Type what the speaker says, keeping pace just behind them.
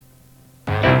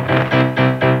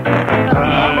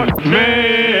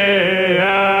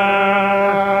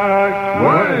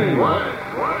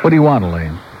What do you want,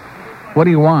 Elaine? What do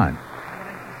you want?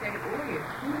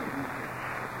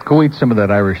 Go eat some of that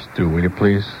Irish stew, will you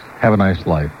please? Have a nice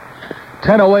life.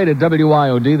 10:08 at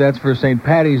WIOD. That's for St.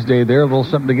 Paddy's Day there. A little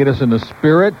something to get us in the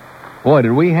spirit. Boy,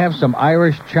 did we have some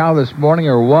Irish chow this morning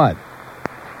or what?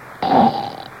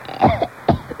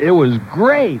 It was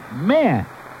great. Man.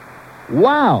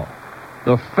 Wow.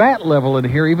 The fat level in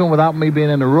here, even without me being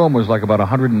in the room, was like about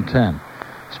 110.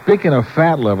 Speaking of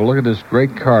fat level, look at this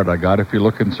great card I got. If you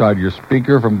look inside your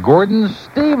speaker from Gordon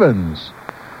Stevens.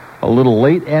 A little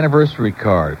late anniversary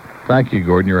card. Thank you,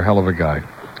 Gordon. You're a hell of a guy.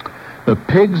 The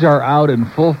pigs are out in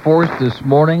full force this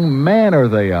morning. Man, are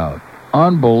they out.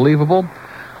 Unbelievable.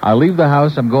 I leave the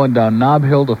house. I'm going down Nob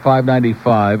Hill to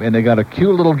 595, and they got a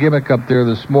cute little gimmick up there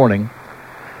this morning.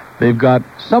 They've got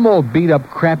some old beat-up,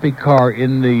 crappy car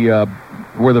in the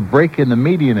where the break in the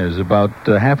median is, about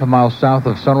half a mile south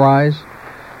of Sunrise.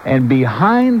 And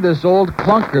behind this old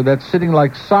clunker that's sitting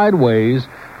like sideways,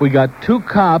 we got two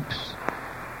cops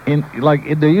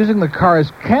they're using the car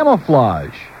as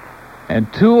camouflage.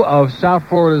 And two of South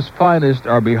Florida's finest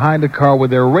are behind the car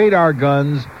with their radar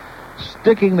guns,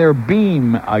 sticking their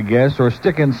beam, I guess, or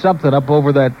sticking something up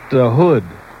over that hood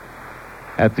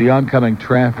at the oncoming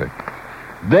traffic.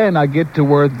 Then I get to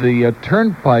where the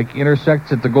turnpike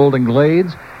intersects at the Golden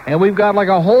Glades, and we've got like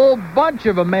a whole bunch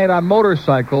of them made on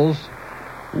motorcycles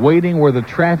waiting where the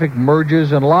traffic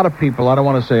merges, and a lot of people, I don't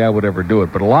want to say I would ever do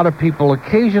it, but a lot of people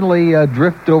occasionally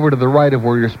drift over to the right of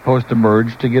where you're supposed to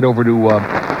merge to get over to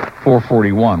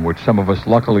 441, which some of us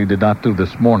luckily did not do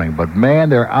this morning. But man,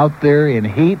 they're out there in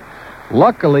heat.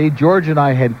 Luckily, George and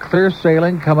I had clear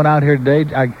sailing coming out here today.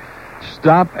 I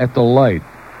stop at the light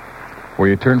where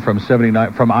you turn from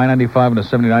I-95 into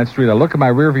 79th Street. I look at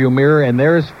my rearview mirror, and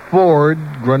there's Ford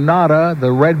Granada,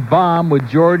 the red bomb, with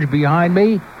George behind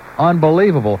me.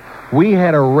 Unbelievable. We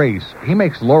had a race. He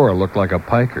makes Laura look like a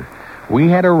piker. We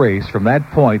had a race from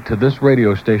that point to this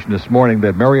radio station this morning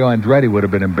that Mario Andretti would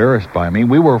have been embarrassed by. I mean,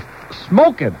 we were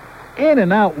smoking, in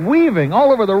and out, weaving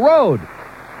all over the road.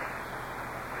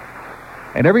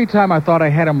 And every time I thought I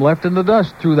had him left in the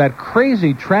dust through that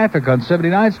crazy traffic on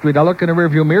 79th Street, I look in the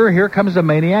rearview mirror, here comes the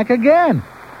maniac again.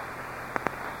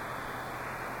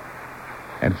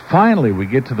 And finally, we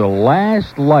get to the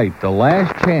last light, the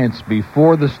last chance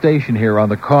before the station here on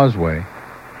the causeway.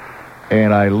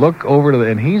 And I look over to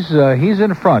and he's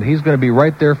in front. He's going to be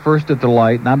right there first at the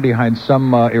light, and I'm behind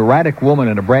some erratic woman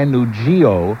in a brand new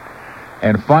Geo.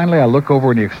 And finally, I look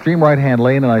over in the extreme right-hand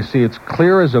lane, and I see it's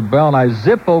clear as a bell, and I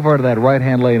zip over to that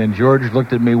right-hand lane, and George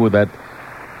looked at me with that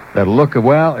look of,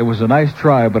 well, it was a nice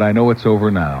try, but I know it's over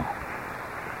now.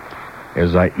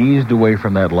 As I eased away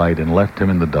from that light and left him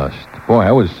in the dust. Boy,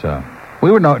 I was, we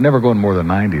were never going more than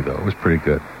 90, though. It was pretty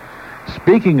good.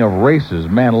 Speaking of races,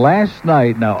 man, last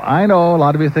night, now, I know a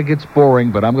lot of you think it's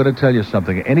boring, but I'm going to tell you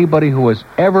something. Anybody who has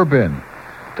ever been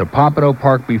to Pompano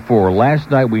Park before, last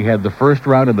night we had the first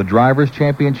round of the Drivers'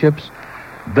 Championships.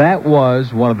 That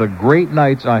was one of the great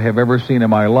nights I have ever seen in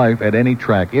my life at any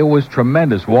track. It was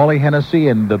tremendous. Wally Hennessy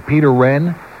and Peter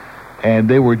Wren, and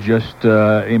they were just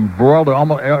embroiled.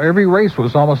 Almost every race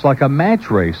was almost like a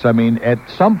match race. I mean, at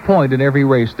some point in every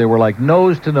race, they were like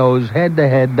nose to nose, head to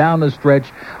head, down the stretch,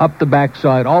 up the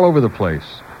backside, all over the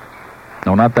place.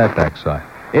 No, not that backside.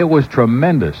 It was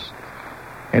tremendous.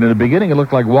 And in the beginning, it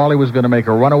looked like Wally was going to make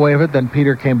a runaway of it. Then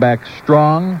Peter came back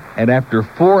strong. And after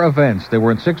 4 events, they were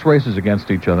in 6 races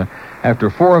against each other. After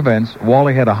 4 events,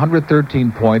 Wally had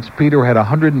 113 points. Peter had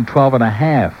 112 and a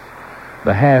half.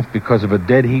 The half because of a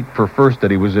dead heat for first that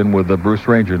he was in with Bruce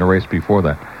Ranger in the race before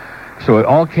that. So it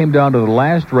all came down to the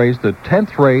last race, the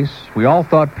 10th race. We all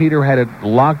thought Peter had it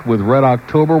locked with Red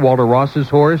October, Walter Ross's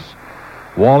horse.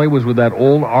 Wally was with that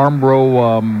old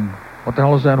Armbro, what the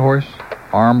hell is that horse?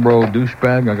 Armbro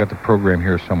douchebag? I got the program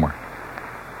here somewhere.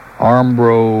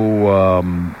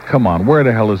 Armbro, come on, where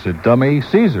the hell is it? Dummy?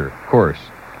 Caesar, of course.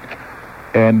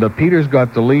 And Peter's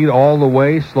got the lead all the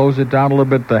way, slows it down a little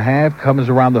bit, the half, comes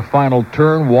around the final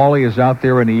turn. Wally is out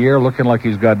there in the air looking like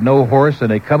he's got no horse,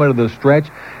 and they come into the stretch,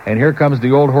 and here comes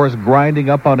the old horse grinding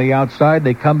up on the outside.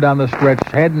 They come down the stretch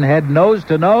head and head, nose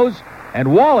to nose,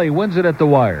 and Wally wins it at the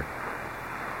wire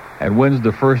and wins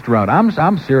the first round.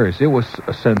 I'm serious. It was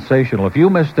sensational. If you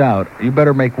missed out, you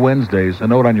better make Wednesdays a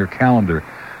note on your calendar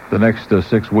the next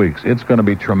 6 weeks. It's going to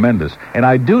be tremendous. And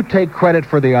I do take credit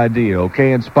for the idea,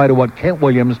 okay? In spite of what Kent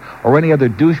Williams or any other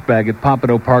douchebag at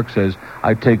Pompano Park says,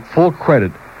 I take full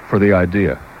credit for the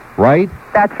idea. Right?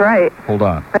 That's right. Hold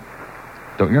on.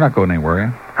 You're not going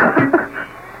anywhere, are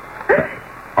you?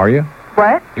 Are you?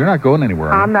 What? You're not going anywhere,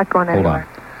 are you? I'm not going anywhere.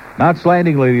 Hold on. Knots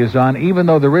Landing Lady is on, even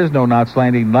though there is no Knots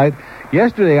Landing night.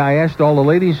 Yesterday, I asked all the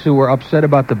ladies who were upset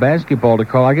about the basketball to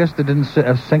call. I guess they didn't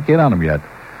sink in on them yet.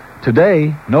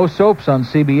 Today, no soaps on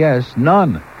CBS.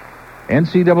 None.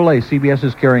 NCAA, CBS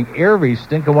is carrying every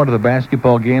stinking one of the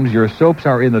basketball games. Your soaps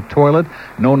are in the toilet.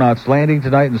 No Knots Landing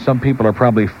tonight, and some people are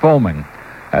probably foaming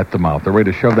at the mouth. They're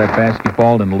ready to shove that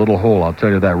basketball in a little hole. I'll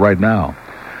tell you that right now.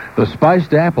 The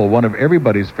Spiced Apple, one of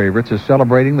everybody's favorites, is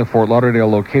celebrating the Fort Lauderdale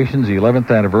location's 11th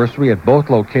anniversary at both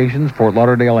locations, Fort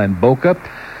Lauderdale and Boca.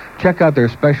 Check out their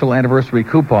special anniversary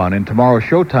coupon in tomorrow's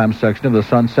Showtime section of the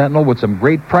Sun Sentinel with some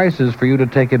great prices for you to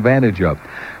take advantage of.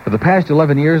 For the past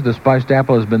 11 years, the Spiced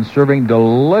Apple has been serving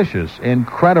delicious,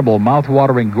 incredible,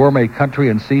 mouth-watering gourmet country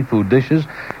and seafood dishes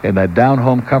in that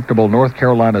down-home, comfortable North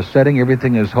Carolina setting.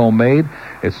 Everything is homemade.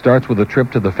 It starts with a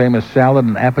trip to the famous salad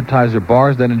and appetizer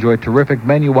bars, then enjoy terrific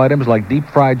menu items like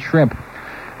deep-fried shrimp,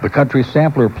 the country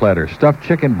sampler platter, stuffed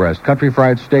chicken breast, country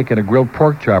fried steak, and a grilled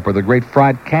pork chop, or the great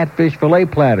fried catfish fillet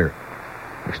platter.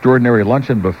 Extraordinary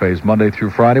luncheon buffets Monday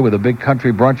through Friday with a big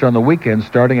country brunch on the weekend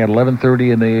starting at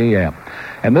 11:30 in the a.m.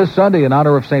 And this Sunday, in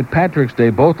honor of St. Patrick's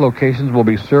Day, both locations will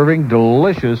be serving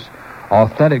delicious,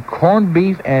 authentic corned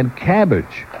beef and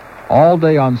cabbage all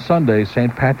day on Sunday,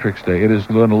 St. Patrick's Day. It is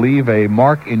going to leave a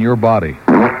mark in your body.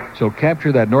 So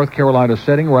capture that North Carolina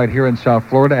setting right here in South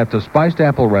Florida at the Spiced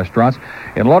Apple restaurants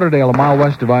in Lauderdale, a mile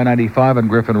west of I-95 and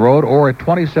Griffin Road, or at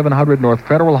 2700 North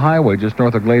Federal Highway, just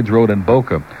north of Glades Road in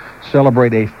Boca.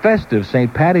 Celebrate a festive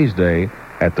St. Patty's Day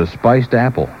at the Spiced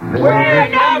Apple. We're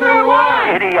number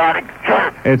one! Idiotic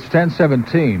jerk! It's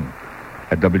 10:17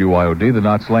 at WIOD. The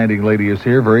Knots Landing Lady is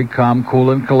here, very calm, cool,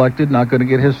 and collected. Not going to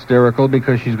get hysterical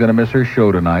because she's going to miss her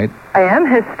show tonight. I am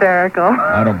hysterical.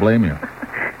 I don't blame you.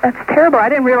 That's terrible. I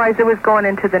didn't realize it was going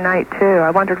into the night, too.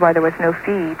 I wondered why there was no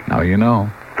feed. Now you know.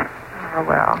 Oh,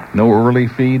 well. No early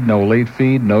feed, no late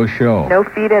feed, no show. No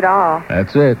feed at all.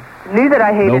 That's it. Knew that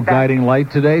I hated No that. guiding light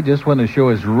today, just when the show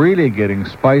is really getting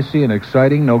spicy and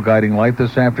exciting. No guiding light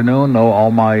this afternoon. No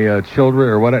All My Children,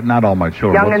 or what? Not All My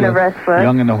Children. Young and the Restless.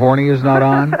 Young and the Horny is not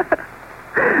on.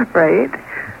 Right.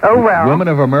 Oh, well. Women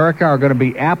of America are going to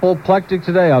be apoplectic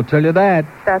today, I'll tell you that.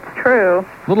 That's true.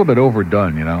 A little bit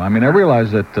overdone, you know. I mean, I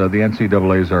realize that the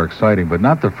NCAAs are exciting, but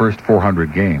not the first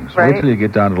 400 games. Right. Wait till you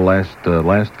get down to the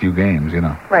last few games, you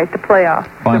know. Right, the playoff.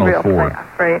 Final the real four.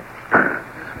 Playoff, right.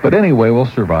 But anyway, we'll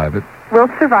survive it. We'll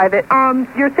survive it.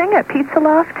 Your thing at Pizza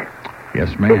Loft?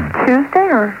 Yes, ma'am. It's Tuesday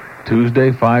or?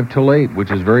 Tuesday, 5 till 8,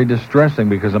 which is very distressing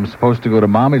because I'm supposed to go to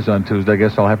Mommy's on Tuesday. I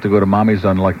guess I'll have to go to Mommy's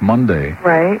on, like, Monday.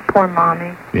 Right, poor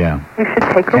Mommy. Yeah. You should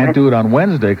take her. Can't do it on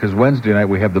Wednesday because Wednesday night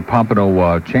we have the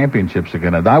Pompano Championships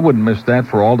again. And I wouldn't miss that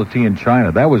for all the tea in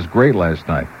China. That was great last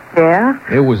night. Yeah?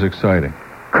 It was exciting.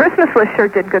 Christmas List sure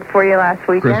did good for you last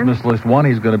weekend. Christmas List 1,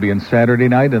 he's going to be in Saturday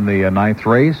night in the 9th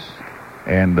race.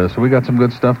 And so we got some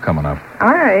good stuff coming up. All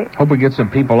right. Hope we get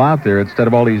some people out there instead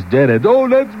of all these deadheads. Oh,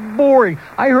 that's boring.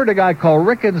 I heard a guy call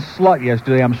Rick and Slut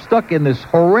yesterday. I'm stuck in this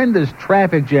horrendous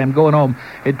traffic jam going home.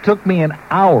 It took me an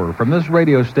hour from this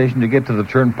radio station to get to the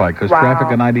turnpike because traffic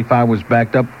on 95 was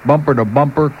backed up, bumper to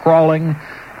bumper, crawling.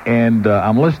 And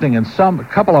I'm listening, and a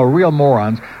couple of real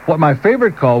morons. What my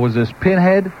favorite call was this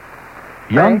pinhead,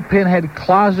 young pinhead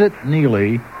Closet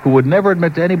Neely, who would never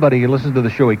admit to anybody he listens to the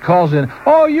show. He calls in,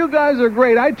 oh, you guys are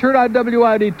great. I turn on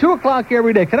WID 2 o'clock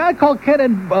every day. Can I call Ken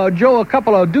and Joe a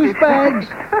couple of douchebags?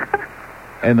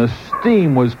 And the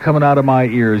steam was coming out of my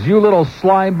ears. You little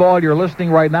slime ball, you're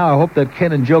listening right now. I hope that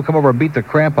Ken and Joe come over and beat the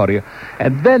crap out of you.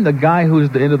 And then the guy who's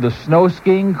into the snow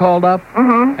skiing called up,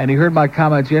 and he heard my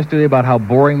comments yesterday about how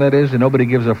boring that is, and nobody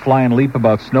gives a flying leap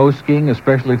about snow skiing,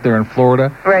 especially if they're in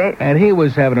Florida. Right. And he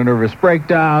was having a nervous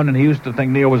breakdown, and he used to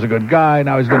think Neil was a good guy.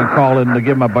 Now he's going to call in to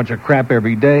give him a bunch of crap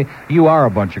every day. You are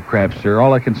a bunch of crap, sir.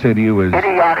 All I can say to you is...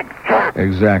 Idiotic jerk.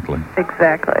 Exactly.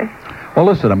 Exactly. Well,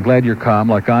 listen, I'm glad you're calm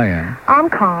like I am. I'm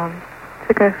calm.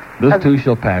 This too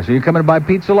shall pass. Are you coming by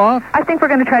Pizza Loft? I think we're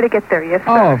going to try to get there, yes, sir.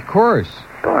 Oh, of course.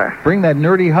 Sure. Bring that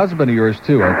nerdy husband of yours,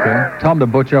 too, okay? Tell him to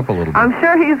butch up a little bit. I'm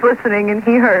sure he's listening and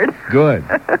he heard. Good.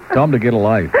 Tell him to get a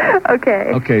life.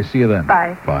 Okay. Okay, see you then.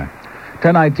 Bye. Bye.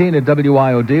 1019 at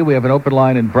WIOD. We have an open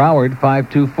line in Broward,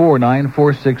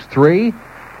 524-9463,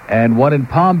 and one in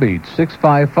Palm Beach,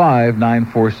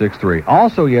 655-9463.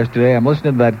 Also yesterday, I'm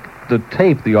listening to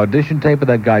the audition tape of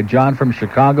that guy, John from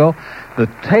Chicago. The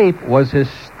tape was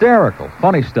hysterical.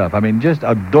 Funny stuff. I mean, just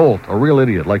a dolt, a real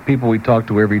idiot, like people we talk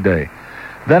to every day.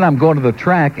 Then I'm going to the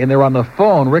track, and they're on the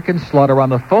phone. Rick and Slut are on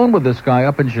the phone with this guy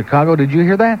up in Chicago. Did you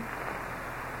hear that?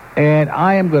 And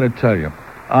I am going to tell you,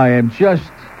 I am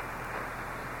just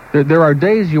There are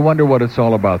days you wonder what it's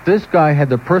all about. This guy had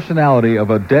the personality of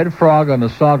a dead frog on the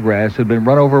sawgrass who'd been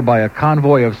run over by a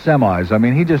convoy of semis. I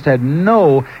mean, he just had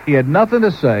he had nothing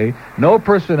to say, no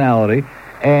personality,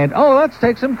 and, let's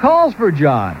take some calls for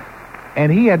John. And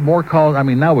he had more calls. I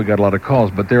mean, now we got a lot of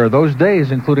calls, but there are those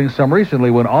days, including some recently,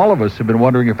 when all of us have been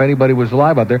wondering if anybody was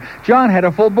alive out there. John had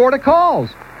a full board of calls.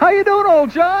 How you doing,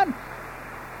 old John?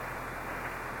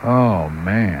 Oh,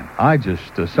 man. I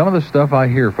just, some of the stuff I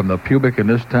hear from the pubic in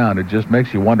this town, it just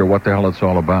makes you wonder what the hell it's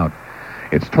all about.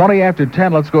 It's 20 after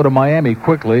 10. Let's go to Miami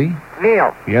quickly.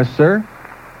 Neil. Yes, sir?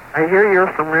 I hear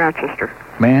you're from Rochester.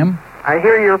 Ma'am? I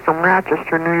hear you're from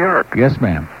Rochester, New York. Yes,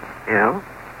 ma'am. Yeah?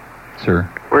 Sir?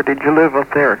 Where did you live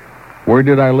up there? Where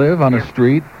did I live? On a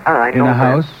street? I know in a that.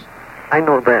 house? I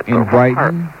know that. In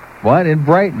Brighton? What? In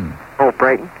Brighton? Oh,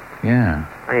 Brighton? Yeah.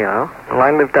 Yeah. Well,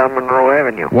 I lived on Monroe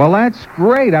Avenue. Well, that's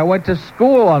great. I went to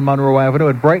school on Monroe Avenue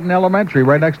at Brighton Elementary,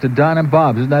 right next to Don and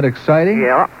Bob's. Isn't that exciting?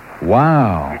 Yeah.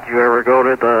 Wow. Did you ever go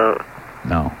to the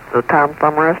Tom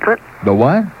Thumb restaurant? The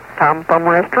what? Tom Thumb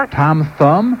restaurant? Tom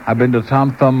Thumb? I've been to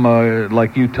Tom Thumb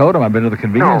like you told him. I've been to the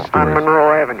convenience stores. On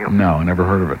Monroe Avenue. No, I never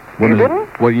heard of it. You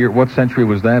didn't? What year? What century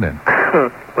was that in?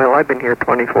 Well, I've been here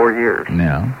 24 years.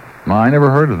 No. Well, I never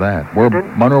heard of that. Where?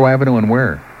 Monroe Avenue and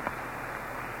where?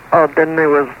 Oh, then there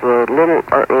was the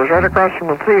it was right across from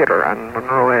the theater on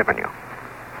Monroe Avenue.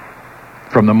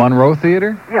 From the Monroe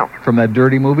Theater? Yeah. From that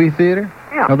dirty movie theater?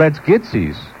 Yeah. No, that's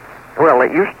Gitsy's. Well,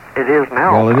 it is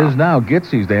now. Well, it is now.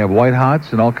 Gitsy's. They have white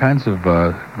hots and all kinds of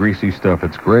greasy stuff.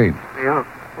 It's great. Yeah.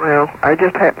 Well, I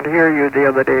just happened to hear you the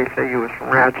other day say you was from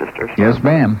Rochester. So. Yes,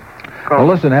 ma'am. Cool. Well,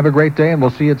 listen, have a great day, and we'll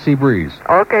see you at Seabreeze.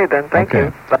 Okay, then. Thank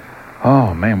you.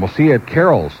 Oh, man, we'll see you at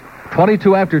Carol's.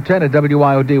 22 after 10 at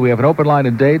WIOD. We have an open line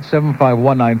in Dade,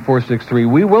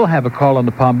 7519463. We will have a call on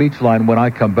the Palm Beach line when I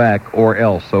come back, or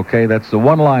else, okay? That's the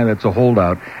one line that's a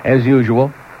holdout, as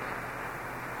usual.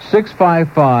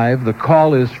 655, the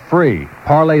call is free.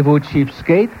 Parlez-vous,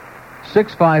 cheapskate?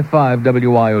 655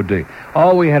 WIOD.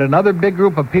 Oh, we had another big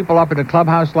group of people up in the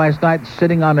clubhouse last night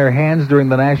sitting on their hands during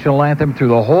the national anthem through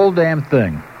the whole damn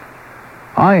thing.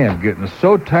 I am getting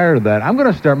so tired of that. I'm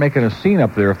going to start making a scene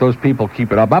up there if those people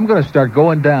keep it up. I'm going to start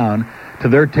going down to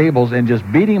their tables and just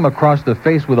beating them across the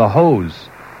face with a hose.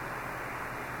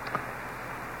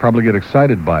 Probably get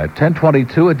excited by it.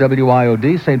 1022 at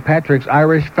WIOD, St. Patrick's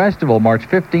Irish Festival, March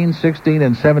 15, 16,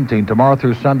 and 17, tomorrow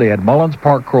through Sunday at Mullins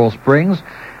Park, Coral Springs,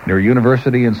 near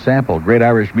University and Sample. Great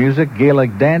Irish music,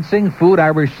 Gaelic dancing, food,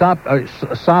 Irish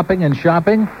sopping and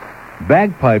shopping,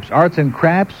 bagpipes, arts and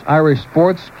crafts, Irish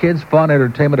sports, kids, fun,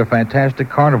 entertainment, a fantastic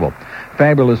carnival.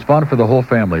 Fabulous fun for the whole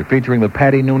family, featuring the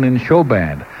Paddy Noonan Show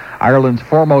Band, Ireland's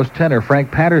foremost tenor,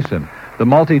 Frank Patterson, the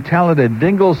multi-talented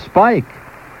Dingle Spike,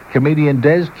 comedian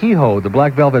Des Kehoe, the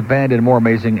Black Velvet Band, and more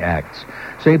amazing acts.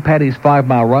 St. Paddy's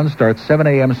 5-mile run starts 7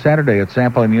 a.m. Saturday at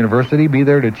Sample and University. Be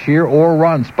there to cheer or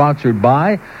run. Sponsored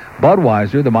by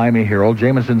Budweiser, the Miami Herald,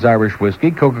 Jameson's Irish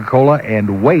Whiskey, Coca-Cola,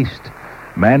 and Waste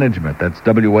Management. That's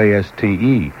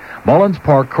WASTE. Mullins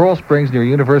Park, Coral Springs, near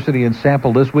University and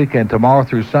Sample this weekend, tomorrow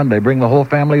through Sunday. Bring the whole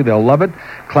family. They'll love it.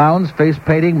 Clowns, face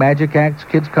painting, magic acts,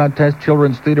 kids contest,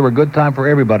 children's theater, a good time for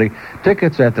everybody.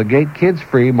 Tickets at the gate, kids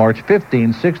free, March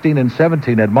 15, 16, and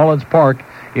 17 at Mullins Park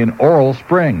in Oral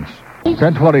Springs.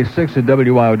 1026 at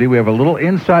WIOD. We have a little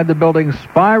inside the building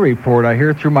spy report. I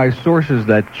hear through my sources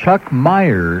that Chuck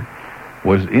Meyer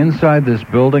was inside this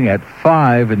building at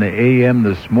 5 in the a.m.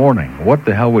 this morning. What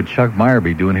the hell would Chuck Meyer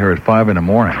be doing here at 5 in the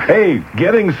morning? Hey,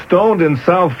 getting stoned in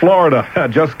South Florida.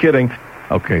 Just kidding.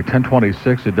 Okay,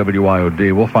 1026 at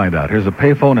WIOD. We'll find out. Here's a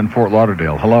payphone in Fort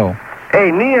Lauderdale. Hello.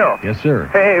 Hey, Neil. Yes, sir.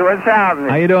 Hey, what's happening?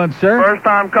 How you doing, sir?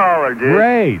 First-time caller, dude.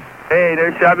 Great. Hey,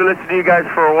 I've been listening to you guys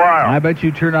for a while. I bet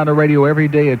you turn on the radio every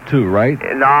day at 2, right?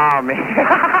 Nah, man.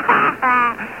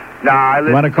 I listen.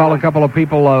 You want to call a couple of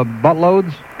people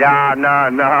buttloads?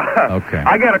 No. Okay.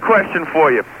 I got a question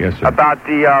for you. Yes, sir. About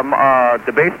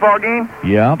the baseball game?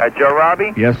 Yeah. At Joe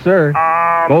Robbie? Yes, sir.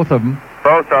 Both of them.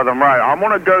 Both of them, right. I'm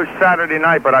going to go Saturday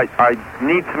night, but I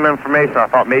need some information. I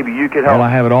thought maybe you could help. Well, I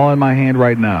have it all in my hand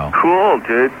right now. Cool,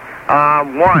 dude.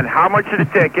 One, how much are the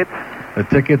tickets? The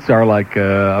tickets are like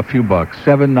a few bucks.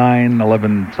 7, 9,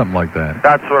 11, something like that.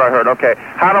 That's what I heard. Okay.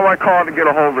 How do I call to get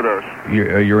a hold of those?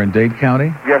 You're in Dade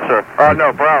County? Yes, sir.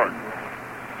 No, Broward.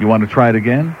 You want to try it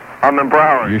again? I'm in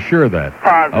Broward. You're sure of that?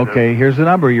 Positive. Okay, here's the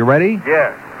number. You ready?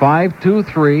 Yeah.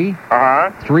 523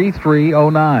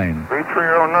 3309.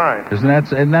 3309.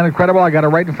 Isn't that incredible? I got it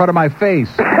right in front of my face.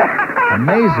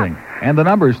 Amazing. And the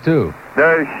numbers, too.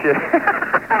 No shit.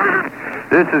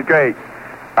 This is great.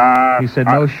 He said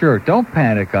no shirt. Don't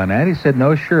panic on that. He said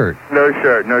no shirt. No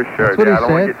shirt, no shirt. That's what Yeah, I he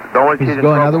don't wanna said. get- don't want to He's get in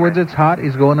going. In trouble, other words, man. it's hot.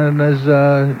 He's going in his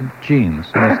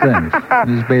jeans and his things,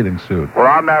 in his bathing suit. Well,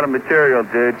 I'm out of material,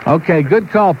 dude. Okay, good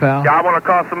call, pal. Y'all want to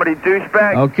call somebody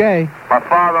douchebag? Okay, My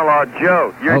father-in-law,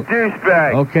 Joe. You're Oh. a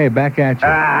douchebag. okay, back at you.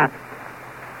 Ah.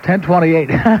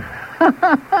 10:28.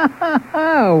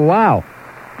 Oh, wow.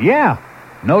 Yeah,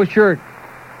 no shirt,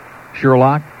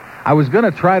 Sherlock. I was going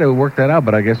to try to work that out,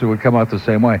 but I guess it would come out the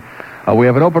same way. We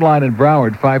have an open line in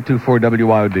Broward,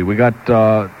 524-WYOD. We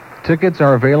got tickets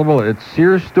are available at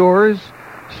Sears stores,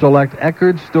 select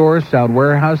Eckerd stores, Sound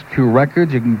Warehouse, Q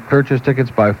Records. You can purchase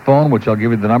tickets by phone, which I'll give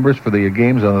you the numbers for the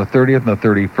games on the 30th and the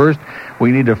 31st.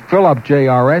 We need to fill up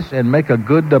JRS and make a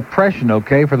good depression,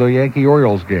 okay, for the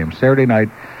Yankee-Orioles game, Saturday night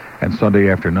and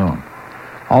Sunday afternoon.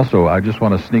 Also, I just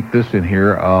want to sneak this in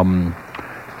here.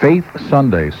 Faith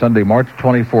Sunday, Sunday, March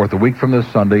 24th, a week from this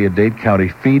Sunday in Dade County,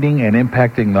 Feeding and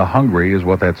Impacting the Hungry is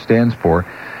what that stands for.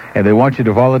 And they want you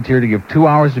to volunteer to give 2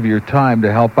 hours of your time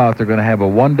to help out. They're going to have a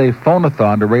one-day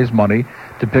phone-a-thon to raise money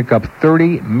to pick up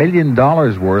 $30 million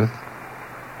worth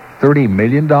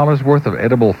of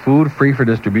edible food, free for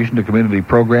distribution to community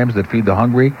programs that feed the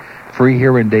hungry, free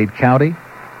here in Dade County.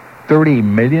 $30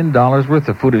 million worth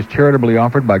of food is charitably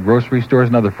offered by grocery stores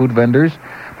and other food vendors,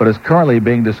 but is currently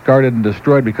being discarded and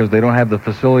destroyed because they don't have the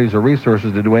facilities or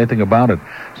resources to do anything about it.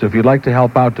 So if you'd like to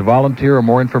help out, to volunteer or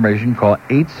more information, call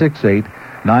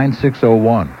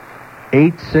 868-9601.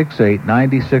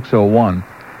 868-9601.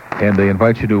 And they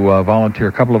invite you to volunteer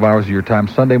a couple of hours of your time,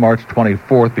 Sunday, March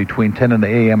 24th, between 10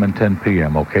 a.m. and 10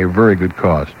 p.m. Okay, very good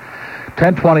cause.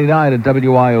 1029 at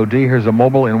WIOD. Here's a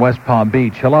mobile in West Palm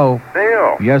Beach. Hello.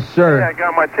 Neil. Yes, sir. Yeah, I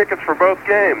got my tickets for both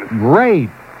games. Great.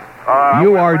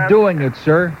 You are doing it,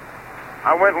 sir.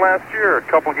 I went last year, a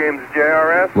couple games at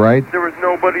JRS. Right. There was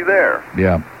nobody there.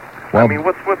 Yeah. Well, I mean,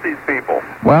 what's with these people?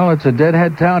 well, it's a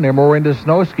deadhead town. They're more into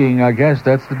snow skiing, I guess.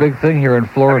 That's the big thing here in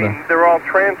Florida. I mean, they're all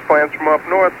transplants from up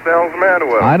north. What the hell's the matter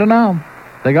with them? I don't know.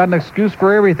 They got an excuse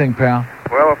for everything, pal.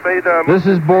 Well, if they'd... This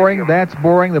is boring. That's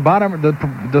boring. The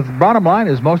bottom line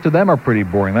is most of them are pretty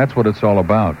boring. That's what it's all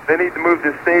about. They need to move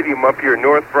this stadium up here,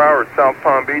 North Broward, South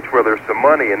Palm Beach, where there's some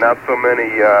money and not so many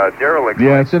derelicts.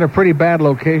 Yeah, it's in a pretty bad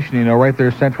location, you know, right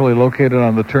there centrally located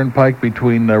on the turnpike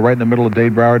between right in the middle of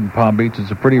Dade, Broward, and Palm Beach.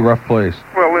 It's a pretty rough place.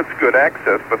 Well, it's good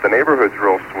access, but the neighborhood's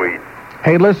real sweet.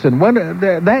 Hey, listen,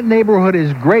 that neighborhood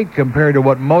is great compared to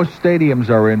what most stadiums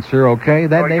are in, sir, okay?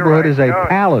 That Oh, you're neighborhood right. is a No,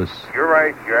 palace. You're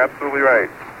right. You're absolutely right.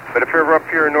 But if you're ever up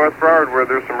here in North Broward where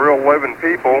there's some real living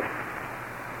people,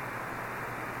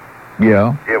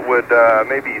 Yeah. it would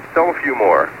maybe sell a few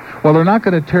more. Well, they're not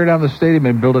going to tear down the stadium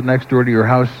and build it next door to your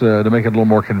house to make it a little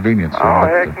more convenient. So Oh,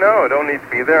 heck no. Don't need to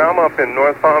be there. I'm up in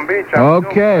North Palm Beach.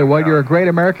 Okay, well, you're a great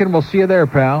American. We'll see you there,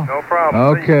 pal. No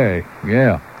problem. Okay,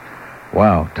 yeah.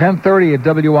 Wow. 10:30 at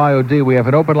WIOD. We have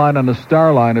an open line on the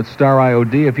Star line at Star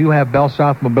IOD. If you have Bell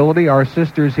South Mobility, our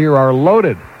sisters here are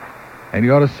loaded. And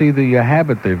you ought to see the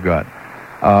habit they've got.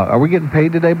 Are we getting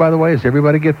paid today, by the way? Does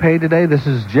everybody get paid today? This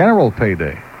is general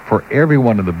payday for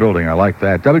everyone in the building. I like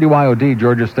that. WIOD,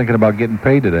 George is thinking about getting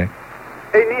paid today.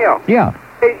 Hey, Neil. Yeah.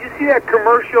 Hey, did you see that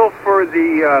commercial for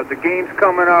the games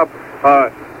coming up?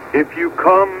 If you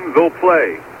come, they'll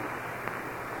play.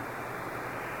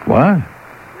 What?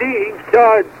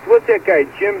 What's that guy,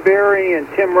 Jim Barry and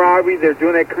Tim Robbie? They're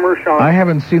doing that commercial. I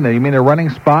haven't seen that. You mean they're running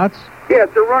spots? Yeah,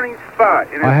 it's a running spot.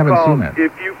 And I it's haven't called, seen that.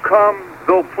 If you come,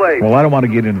 they'll play. Well, I don't want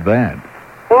to get into that.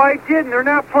 Well, I did, and they're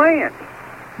not playing.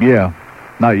 Yeah,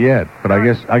 not yet. But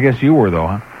I guess you were, though,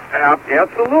 huh?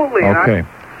 Absolutely. Okay.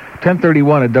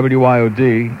 10:31 at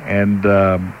WIOD. And,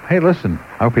 hey, listen,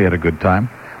 I hope you had a good time.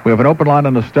 We have an open line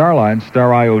on the Star line, Star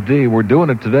IOD. We're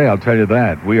doing it today, I'll tell you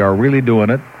that. We are really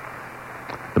doing it.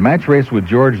 The match race with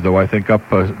George, though, I think up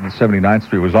 79th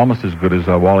Street was almost as good as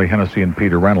Wally Hennessy and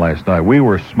Peter Wren last night. We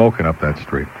were smoking up that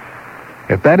street.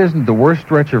 If that isn't the worst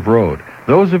stretch of road,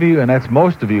 those of you, and that's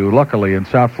most of you, luckily, in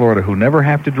South Florida, who never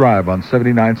have to drive on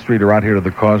 79th Street or out here to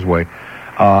the Causeway,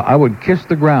 I would kiss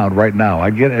the ground right now.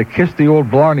 I'd kiss the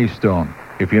old Blarney Stone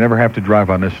if you never have to drive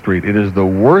on this street. It is the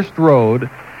worst road.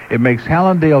 It makes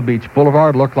Hallandale Beach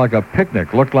Boulevard look like a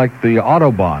picnic, look like the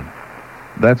Autobahn.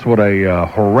 That's what a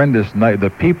horrendous night. The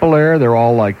people there, they're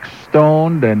all like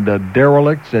stoned and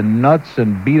derelicts and nuts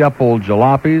and beat up old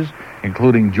jalopies,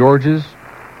 including George's.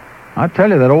 I tell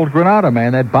you, that old Granada,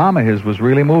 man, that bomb of his was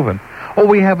really moving. Oh,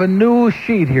 we have a new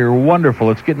sheet here. Wonderful.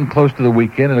 It's getting close to the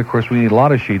weekend, and of course we need a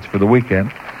lot of sheets for the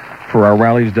weekend for our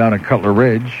rallies down at Cutler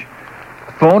Ridge.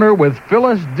 Phoner with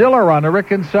Phyllis Diller on the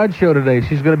Rick and Sud show today.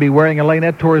 She's going to be wearing Elaine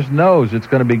Ettor's nose. It's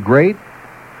going to be great.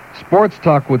 Sports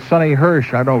Talk with Sonny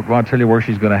Hirsch. I don't want to tell you where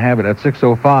she's going to have it. At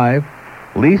 6:05,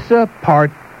 Lisa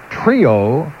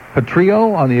Patrio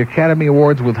on the Academy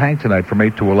Awards with Hank tonight from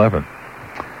 8 to 11.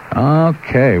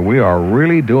 Okay, we are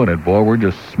really doing it, boy. We're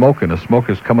just smoking. The smoke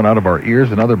is coming out of our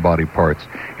ears and other body parts.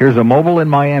 Here's a mobile in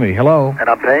Miami. Hello. And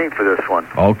I'm paying for this one.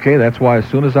 Okay, that's why as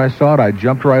soon as I saw it, I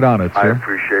jumped right on it, I sir.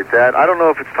 appreciate that. I don't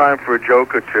know if it's time for a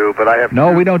joke or two, but I have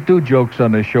No, two. we don't do jokes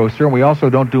on this show, sir. We also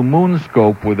don't do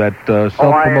Moonscope with that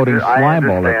self-promoting slime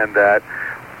ball. I understand that.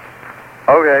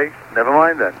 Okay, never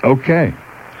mind then. Okay.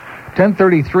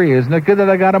 10:33, isn't it good that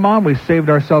I got him on? We saved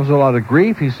ourselves a lot of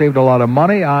grief. He saved a lot of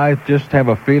money. I just have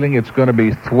a feeling it's going to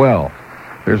be swell.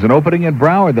 There's an opening in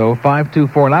Broward, though,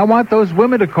 524. And I want those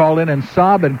women to call in and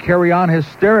sob and carry on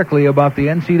hysterically about the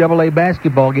NCAA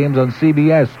basketball games on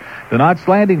CBS. The Knots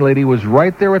Landing lady was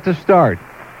right there at the start.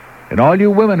 And all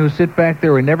you women who sit back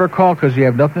there and never call because you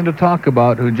have nothing to talk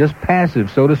about, who are just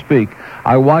passive, so to speak,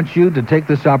 I want you to take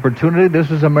this opportunity. This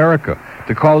is America.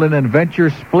 To call in and vent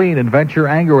your spleen and vent your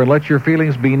anger and let your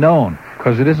feelings be known,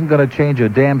 because it isn't going to change a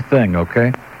damn thing,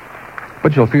 okay?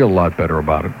 But you'll feel a lot better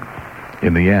about it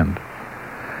in the end.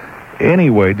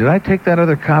 Anyway, did I take that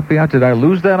other copy out? Did I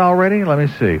lose that already? Let me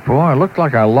see. Boy, it looked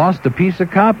like I lost a piece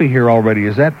of copy here already.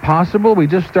 Is that possible? We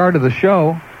just started the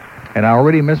show, and I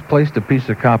already misplaced a piece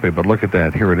of copy, but look at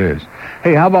that. Here it is.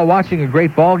 Hey, how about watching a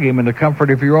great ball game in the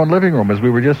comfort of your own living room, as we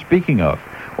were just speaking of?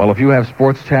 Well, if you have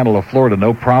Sports Channel of Florida,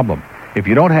 no problem. If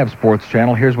you don't have Sports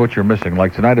Channel, here's what you're missing.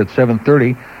 Like tonight at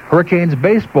 7:30, Hurricanes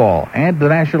baseball and the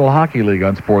National Hockey League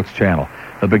on Sports Channel.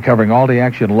 They'll be covering all the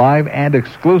action live and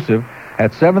exclusive.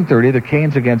 At 7:30, the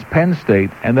Canes against Penn State,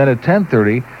 and then at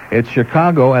 10:30, it's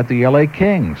Chicago at the LA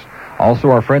Kings. Also,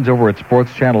 our friends over at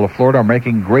Sports Channel of Florida are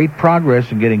making great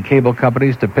progress in getting cable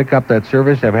companies to pick up that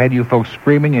service. I've had you folks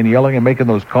screaming and yelling and making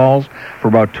those calls for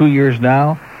about 2 years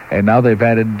now. And now they've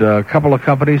added a couple of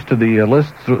companies to the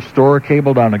list. Store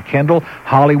Cable down in Kendall.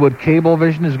 Hollywood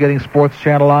Cablevision is getting Sports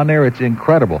Channel on there. It's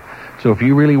incredible. So if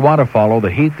you really want to follow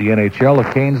the Heat, the NHL, the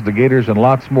Canes, the Gators, and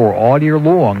lots more all year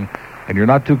long, and you're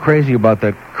not too crazy about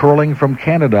that curling from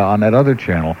Canada on that other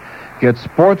channel, get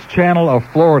Sports Channel of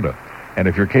Florida. And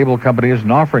if your cable company isn't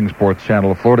offering Sports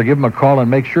Channel of Florida, give them a call and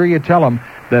make sure you tell them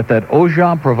that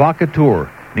agent provocateur,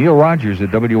 Neil Rogers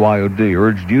at WIOD,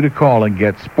 urged you to call and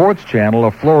get Sports Channel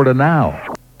of Florida now.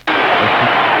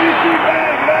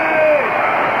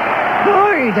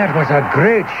 Boy, that was a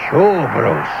great show,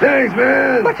 Bruce. Thanks,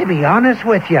 man. But to be honest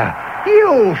with you,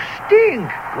 you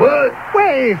stink. What?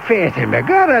 Well, faith in me,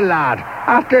 God, lad.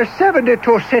 After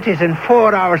 72 cities in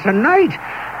 4 hours a night,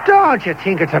 don't you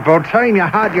think it's about time you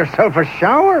had yourself a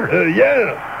shower?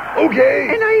 Yeah. Okay.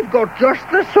 And I've got just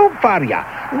the soap for you.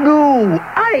 New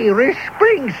Irish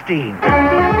Springsteen.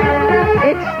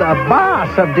 It's the boss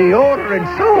of deodorant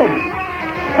soaps.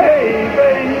 Hey,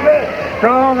 baby.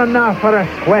 Strong enough for a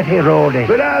sweaty roadie.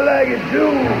 But I like it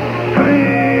too.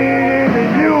 Clean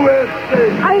in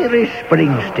USA. Irish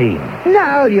Springsteen.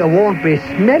 Now you won't be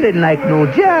smelling like New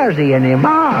Jersey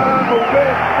anymore.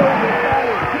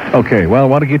 Okay, well, I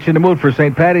want to get you in the mood for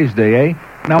St. Paddy's Day, eh?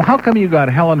 Now, how come you got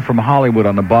Helen from Hollywood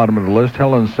on the bottom of the list?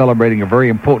 Helen's celebrating a very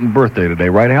important birthday today,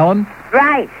 right, Helen?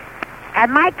 Right.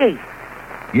 And Mikey,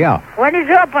 Yeah. when is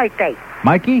your birthday?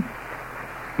 Mikey?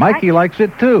 Mikey likes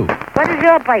it, too. When is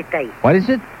your birthday? What is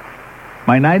it?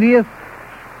 My 90th?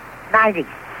 90.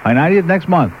 My 90th next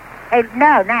month. Hey,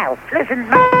 no. Listen,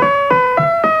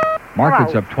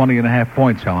 Market's Hello. up 20.5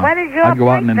 points, Helen. When is your I'd go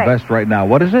out and birthday? invest right now.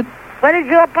 What is it? when is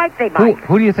your birthday, Mike?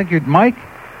 Who do you think you're... Mike?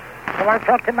 I want to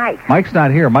talk to Mike. Mike's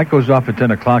not here. Mike goes off at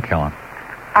 10 o'clock, Helen.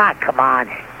 Ah, come on.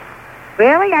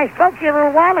 Really? I spoke to you a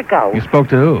little while ago. You spoke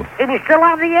to who? He was still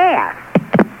on the air.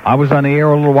 I was on the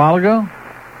air a little while ago?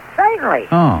 Certainly.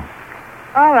 Oh.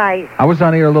 All right. I was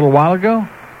on the air a little while ago?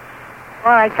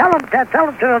 All right, tell him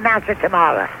to announce it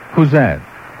tomorrow. Who's that?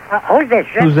 Who's this?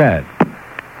 Who's that?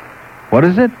 What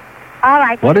is it? All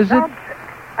right. What is it?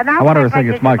 I want her to think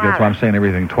it's Mike. Tomorrow. That's why I'm saying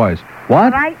everything twice.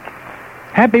 What? All right.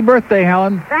 Happy birthday,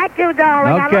 Helen. Thank you,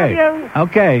 darling. Okay. I love you.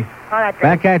 Okay. All right.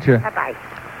 Back at you. Bye-bye.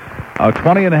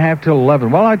 20.5 till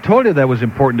 11. Well, I told you that was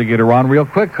important to get her on real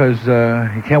quick because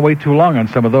you can't wait too long on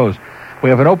some of those. We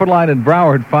have an open line in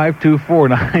Broward,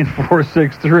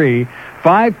 524-9463.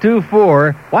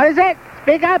 524. What is it?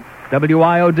 Speak up.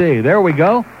 WIOD. There we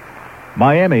go.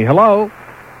 Miami. Hello.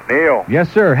 Neil.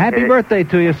 Yes, sir. Happy Hey. birthday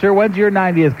to you, sir. When's your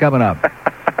 90th coming up?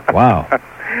 Wow.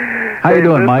 How you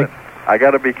doing, listen, Mike? I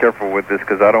got to be careful with this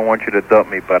because I don't want you to dump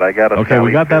me, but I got a Okay,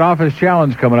 we got that office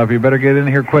challenge coming up. You better get in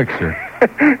here quick, sir.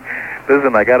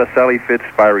 Listen, I got a Sally Fitz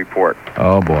spy report.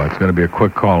 Oh, boy. It's going to be a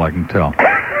quick call, I can tell.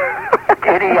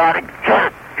 Idiotic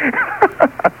jerk.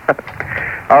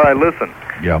 All right, listen.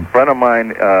 Yeah. A friend of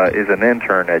mine is an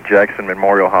intern at Jackson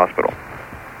Memorial Hospital.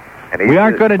 And We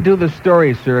aren't going to do the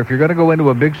story, sir. If you're going to go into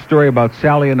a big story about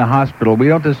Sally in the hospital, we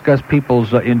don't discuss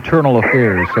people's internal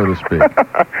affairs, so to speak.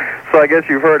 So I guess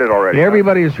you've heard it already.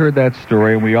 Everybody has heard that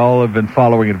story, and we all have been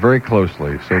following it very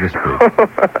closely, so to speak.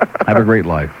 Have a great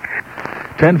life.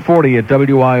 1040 at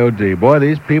WIOD. Boy,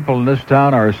 these people in this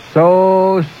town are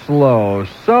so slow.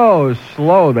 So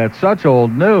slow. That's such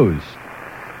old news.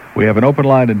 We have an open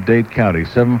line in Dade County,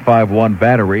 751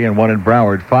 Battery, and one in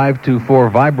Broward,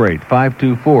 524-VIBRATE,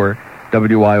 524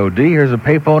 WIOD. Here's a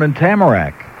payphone in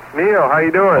Tamarack. Neil, how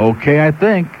you doing? Okay, I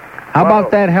think. How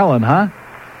about that Helen, huh?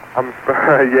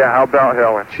 Yeah, how about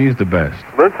Helen? She's the best.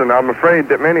 Listen, I'm afraid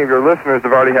that many of your listeners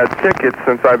have already had tickets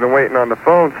since I've been waiting on the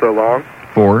phone so long.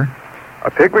 For?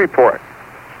 A pig report.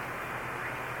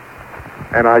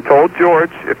 And I told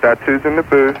George, if that's who's in the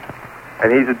booth,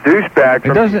 and he's a douchebag.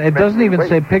 It doesn't even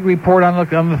say pig report on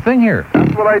the thing here.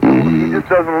 That's what I told him. He just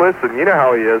doesn't listen. You know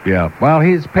how he is. Yeah. Well,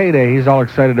 he's payday. He's all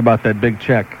excited about that big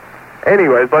check.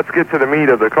 Anyways, let's get to the meat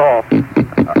of the call.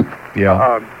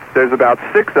 Yeah. There's about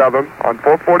 6 of them on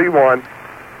 441,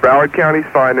 Broward County's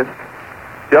finest,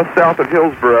 just south of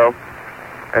Hillsboro,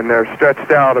 and they're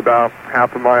stretched out about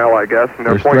half a mile, I guess. And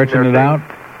they're stretching it out?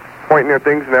 Pointing their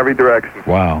things in every direction.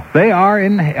 Wow. They are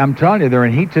I'm telling you, they're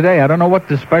in heat today. I don't know what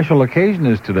the special occasion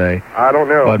is today. I don't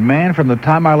know. But, man, from the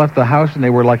time I left the house, and they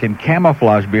were like in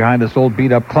camouflage behind this old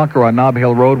beat-up clunker on Nob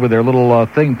Hill Road with their little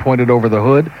thing pointed over the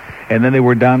hood. And then they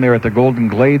were down there at the Golden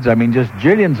Glades. I mean, just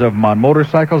jillions of them on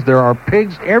motorcycles. There are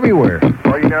pigs everywhere.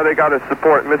 Well, you know, they got to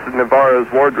support Mrs. Navarro's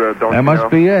wardrobe, don't you know? That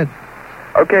must be it.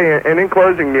 Okay, and in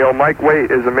closing, Neil, Mike Waite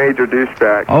is a major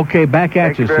douchebag. Okay, back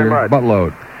at you, sir.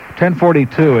 Buttload.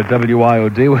 1042 at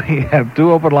WIOD. We have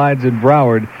 2 open lines in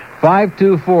Broward.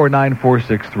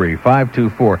 524-9463.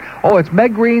 524. Oh, it's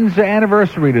Meg Green's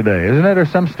anniversary today, isn't it? Or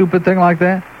some stupid thing like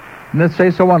that? Didn't it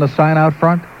say so on the sign out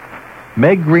front?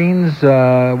 Meg Green's,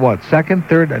 second,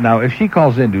 third? Now, if she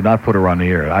calls in, do not put her on the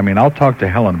air. I mean, I'll talk to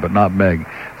Helen, but not Meg.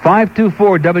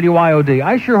 524 WIOD.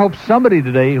 I sure hope somebody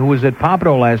today who was at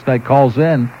Pompano last night calls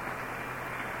in.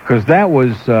 Because that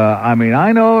was, I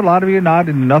know a lot of you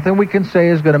nothing we can say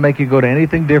is going to make you go to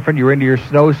anything different. You're into your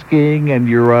snow skiing and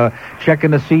you're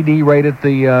checking the CD rate at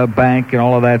the bank and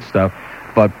all of that stuff.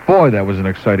 But, boy, that was an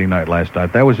exciting night last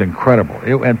night. That was incredible.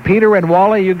 And Peter and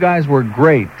Wally, you guys were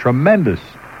great. Tremendous.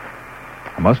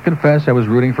 I must confess I was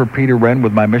rooting for Peter Wren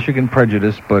with my Michigan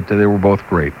prejudice, but they were both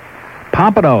great.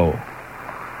 Pompano.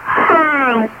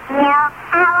 Hi, Neil.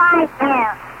 How are you?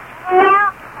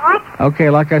 Neil, what? Okay,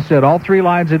 like I said, all 3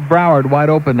 lines at Broward wide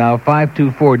open now.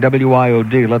 524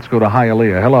 WIOD. Let's go to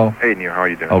Hialeah. Hello. Hey, Neil, how are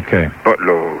you doing? Okay.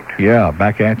 Buttload. Yeah,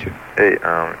 back at you. Hey,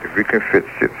 if we can fit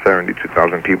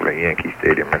 72,000 people in Yankee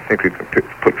Stadium, I think we can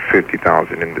put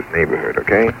 50,000 in this neighborhood,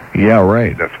 okay? Yeah,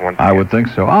 right. That's one thing. I would think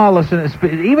so. Oh, listen,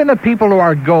 even the people who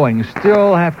are going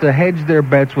still have to hedge their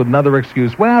bets with another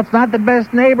excuse. Well, it's not the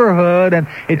best neighborhood, and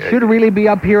it should really be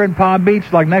up here in Palm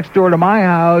Beach, like next door to my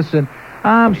house, and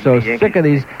I'm so sick of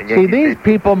these. See, these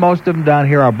people, most of them down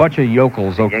here are a bunch of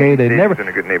yokels, okay? They never in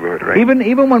a good neighborhood, right?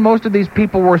 Even when most of these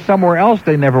people were somewhere else,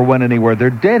 they never went anywhere.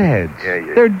 They're deadheads.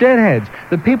 Yeah. They're deadheads.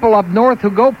 The people up north who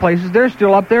go places, they're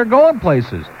still up there going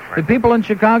places. Right. The people in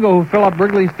Chicago who fill up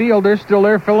Wrigley Field, they're still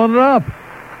there filling it up.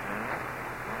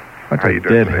 Bunch of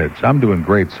deadheads. I'm doing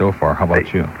great so far. How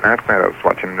about you? Last night I was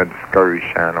watching the Discovery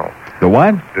Channel. The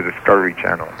what? The Discovery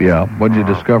Channel. Yeah. What'd you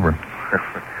discover?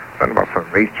 Something about some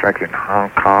racetracks in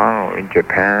Hong Kong or in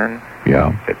Japan.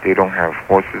 Yeah. That they don't have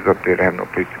horses up there. They have no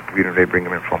place to breed them. They bring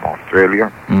them in from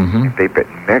Australia. Mm-hmm. They bet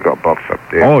mega bucks up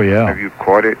there. Oh, yeah. Have you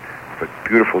caught it? It's a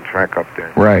beautiful track up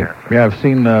there. Right. Yeah, I've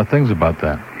seen things about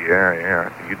that.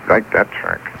 Yeah. You'd like that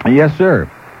track. Yes, sir.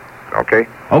 Okay.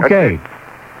 Okay.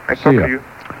 Nice talking to you.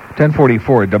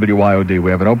 1044 at WIOD. We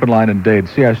have an open line in Dade.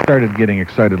 See, I started getting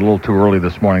excited a little too early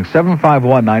this morning.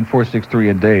 751-9463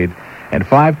 in Dade. And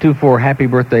 524, happy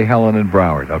birthday, Helen in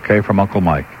Broward, okay, from Uncle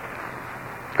Mike.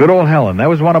 Good old Helen. That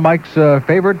was one of Mike's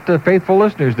favorite faithful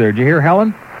listeners there. Did you hear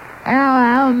Helen?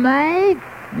 Hello, Mike.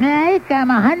 Mike, I'm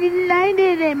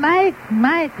 190 today.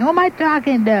 Mike, who am I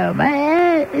talking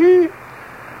to?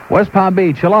 West Palm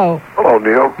Beach, hello. Hello,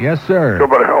 Neil. Yes, sir. Talk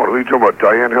about Helen. Are you talking about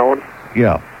Diane Helen?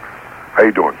 Yeah. How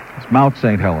you doing? It's Mount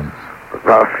St. Helens.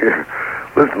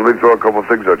 Listen, let me throw a couple of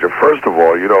things at you. First of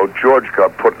all, George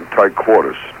got put in tight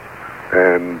quarters.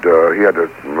 And he had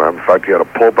to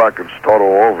pull back and start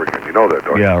all over again. You know that,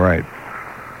 don't you? Yeah, right.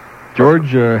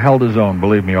 George held his own,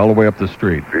 believe me, all the way up the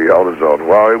street. He held his own.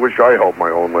 Well, I wish I held my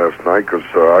own last night because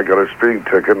I got a speeding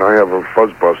ticket and I have a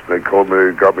fuzz bust and they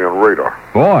got me on radar.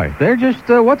 Boy, they're just,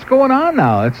 what's going on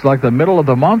now? It's like the middle of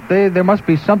the month. There must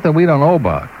be something we don't know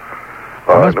about.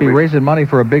 They must be raising money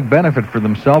for a big benefit for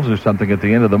themselves or something at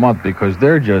the end of the month because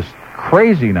they're just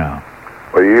crazy now.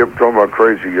 Well, you hear them talking about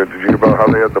crazy. Did you hear about how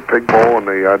they had the pig bowl and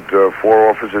they had 4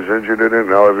 officers injured in it?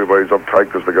 Now everybody's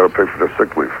uptight because they got to pay for their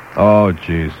sick leave. Oh,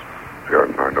 jeez. Yeah,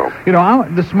 I know. You know,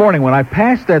 this morning when I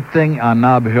passed that thing on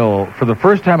Nob Hill, for the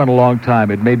first time in a long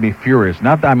time, it made me furious.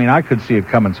 I could see it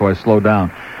coming, so I slowed down.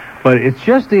 But it's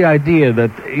just the idea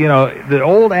that, you know, the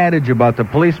old adage about the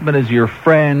policeman is your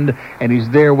friend and he's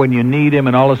there when you need him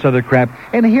and all this other crap.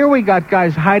 And here we got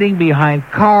guys hiding behind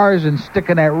cars and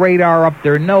sticking that radar up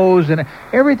their nose and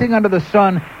everything under the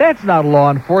sun. That's not law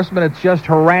enforcement. It's just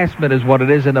harassment is what it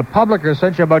is. And the public are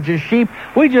such a bunch of sheep.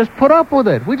 We just put up with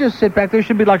it. We just sit back. There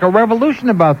should be like a revolution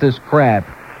about this crap.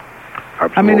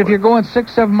 Absolutely. I mean, if you're going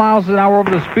 6-7 miles an hour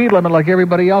over the speed limit like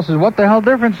everybody else is, what the hell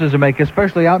difference does it make,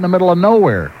 especially out in the middle of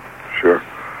nowhere? Sure.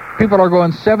 People are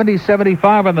going 70,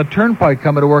 75 on the turnpike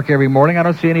coming to work every morning. I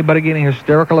don't see anybody getting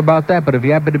hysterical about that, but if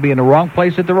you happen to be in the wrong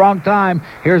place at the wrong time,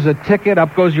 here's a ticket,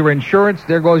 up goes your insurance,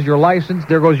 there goes your license,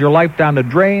 there goes your life down the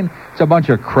drain. It's a bunch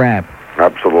of crap.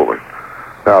 Absolutely.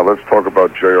 Now, let's talk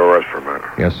about JRS for a minute.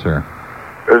 Yes, sir.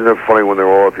 Isn't it funny when they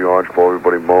were all at the Orange Bowl,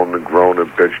 everybody moaned and groaned and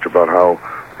bitched about how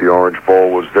the Orange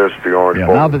Bowl was this, the Orange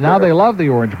Bowl was now they love the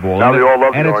Orange Bowl. Now they all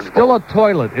love the And Orange it's still Bowl. a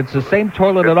toilet. It's the same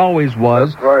toilet it always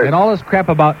was. That's right. And all this crap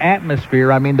about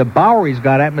atmosphere. I mean, the Bowery's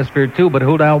got atmosphere too, but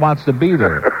who the hell wants to be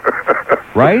there?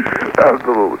 Right?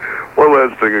 Absolutely. One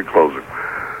last thing in closing.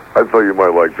 I thought you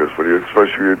might like this, especially when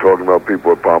you're talking about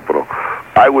people at Pompano.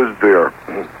 I was there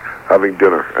having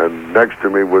dinner, and next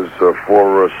to me was 4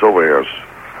 Silverhairs.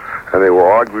 And they were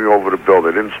arguing over the bill.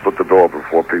 They didn't split the bill up in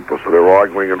 4 people, so they were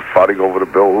arguing and fighting over the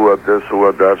bill, who had this, who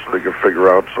had that, so they could figure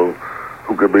out who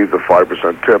could leave the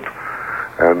 5% tip.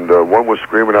 And one was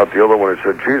screaming out the other one and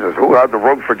said, Jesus, who had the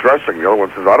room for dressing? The other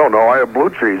one says, I don't know, I have blue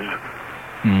cheese.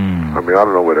 I mean, I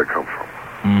don't know where they come from.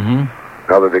 Mm-hmm.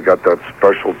 Now that they got that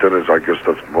special dinners, I guess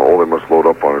that's all they must load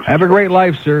up on. Have a great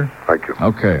life, sir. Thank you.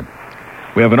 Okay.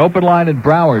 We have an open line in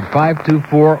Broward,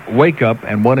 524-WAKE-UP,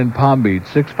 and one in Palm Beach,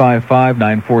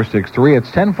 655-9463. It's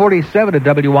 1047 at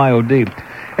WIOD.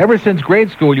 Ever since grade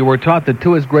school, you were taught that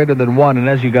 2 is greater than 1, and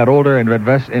as you got older and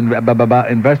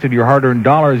invested your hard-earned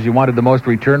dollars, you wanted the most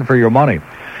return for your money.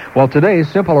 Well, today,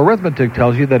 simple arithmetic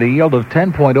tells you that a yield of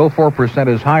 10.04%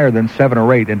 is higher than 7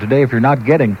 or 8, and today, if you're not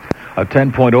getting a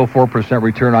 10.04%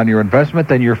 return on your investment,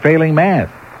 then you're failing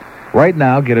math. Right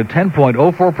now, get a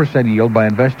 10.04% yield by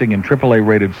investing in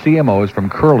AAA-rated CMOs from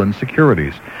Curlin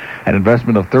Securities. An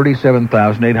investment of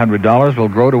 $37,800 will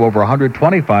grow to over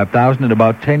 $125,000 in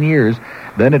about 10 years.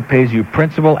 Then it pays you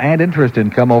principal and interest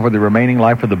income over the remaining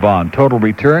life of the bond. Total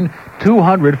return,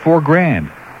 $204,000.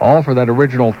 All for that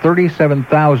original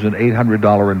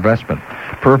 $37,800 investment.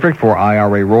 Perfect for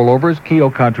IRA rollovers, Keogh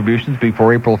contributions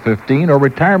before April 15, or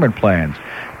retirement plans.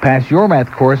 Pass your math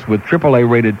course with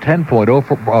AAA-rated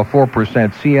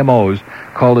 10.04% CMOs.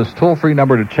 Call this toll-free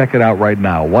number to check it out right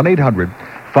now,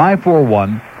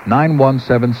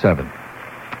 1-800-541-9177.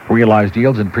 Realized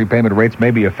yields and prepayment rates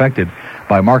may be affected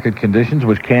by market conditions,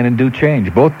 which can and do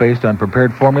change, both based on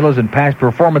prepared formulas and past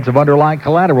performance of underlying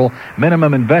collateral.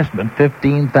 Minimum investment,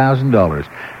 $15,000.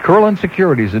 Curlin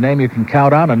Securities, a name you can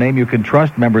count on, a name you can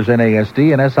trust. Members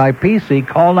NASD and SIPC.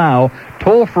 Call now,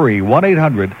 toll-free,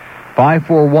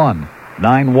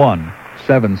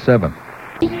 1-800-541-9177.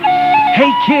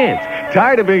 Hey, kids,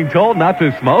 tired of being told not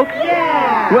to smoke?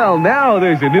 Yeah! Well, now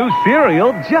there's a new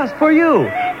cereal just for you.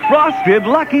 Frosted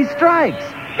Lucky Strikes.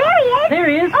 There he is. There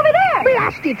he is. Over there.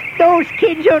 Blast it. Those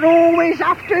kids are always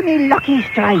after me Lucky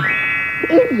Strike.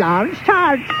 In large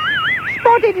tarts,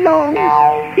 spotted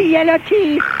lungs, yellow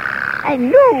teeth,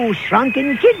 and no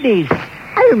shrunken kidneys.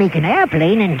 I'll make an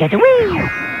airplane and get away.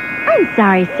 I'm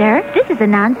sorry, sir. This is a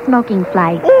non-smoking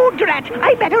flight. Oh, drat.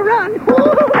 I better run.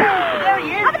 There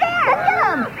he is. Over there. Get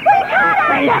him. We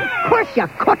caught him. Well, of course you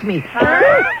caught me.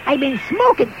 I've been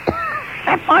smoking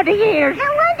for 40 years. No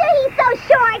wonder he's so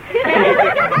short.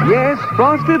 Yes,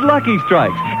 Frosted Lucky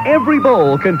Strikes. Every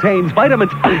bowl contains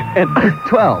vitamins and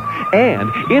 12.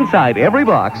 And inside every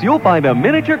box, you'll find a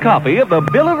miniature copy of the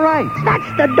Bill of Rights.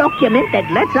 That's the document that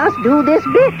lets us do this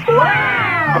bit.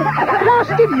 Wow!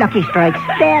 Frosted Lucky Strikes.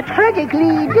 They're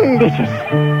tragically delicious.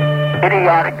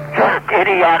 Idiotic jerk,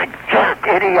 idiotic jerk,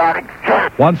 idiotic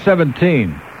jerk.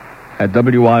 117 at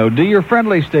WIOD, your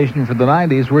friendly station for the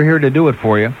 90s. We're here to do it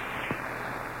for you.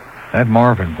 That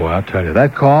Marvin, boy, I'll tell you.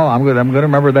 That call, I'm going to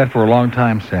remember that for a long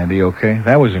time, Sandy, okay?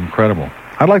 That was incredible.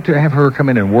 I'd like to have her come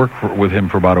in and work with him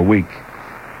for about a week.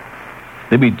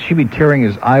 She'd be tearing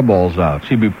his eyeballs out.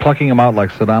 She'd be plucking them out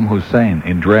like Saddam Hussein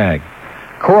in drag.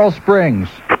 Coral Springs.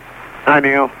 Hi,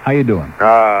 Neil. How you doing?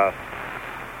 A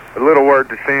little word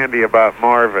to Sandy about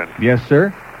Marvin. Yes,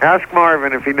 sir? Ask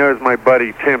Marvin if he knows my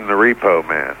buddy Tim, the repo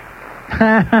man.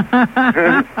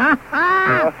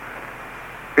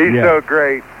 He's Yeah. so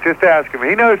great. Just ask him.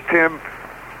 He knows Tim.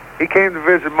 He came to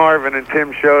visit Marvin, and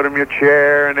Tim showed him your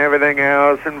chair and everything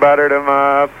else and buttered him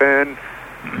up and,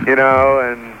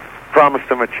 and promised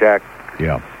him a check.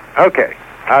 Yeah. Okay.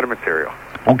 Out of material.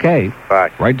 Okay.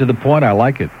 Bye. Right to the point. I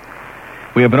like it.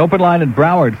 We have an open line in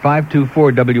Broward,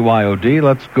 524-WIOD.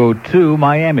 Let's go to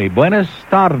Miami. Buenas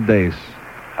tardes.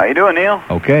 How you doing, Neil?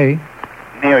 Okay.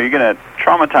 Neil, you're going to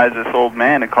traumatize this old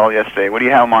man that called yesterday. What do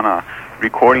you have him on a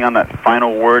recording on that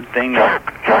final word thing?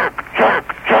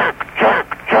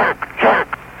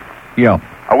 Yeah.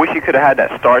 I wish you could have had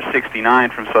that star 69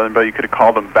 from Southern Bell. You could have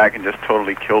called him back and just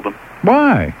totally killed him.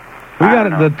 Why? We got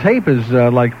it. The tape is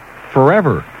like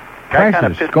forever. That kinda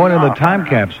Precious. pissed Going me in the off. time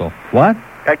capsule. What?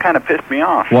 That kind of pissed me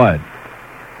off. What?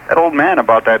 That old man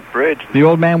about that bridge. The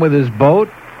old man with his boat?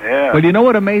 Yeah. But you know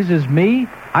what amazes me?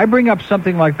 I bring up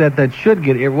something like that should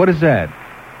get... What is that?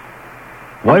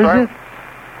 What is it?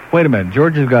 Wait a minute.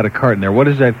 George has got a cart in there. What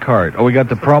is that cart? Oh, we got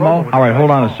the promo? All right,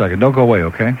 hold on a second. Don't go away,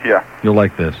 okay? Yeah. You'll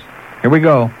like this. Here we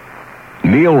go.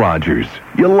 Neil Rogers.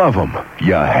 You love him.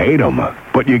 You hate him.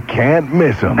 But you can't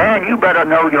miss him. Man, you better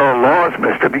know your laws,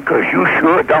 mister, because you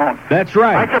sure don't. That's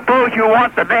right. I suppose you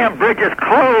want the damn bridges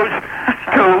closed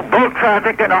to boat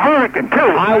traffic in a hurricane, too.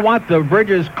 I want the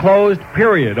bridges closed,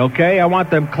 period, okay? I want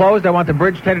them closed. I want the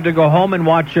bridge tender to go home and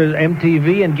watch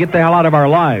MTV and get the hell out of our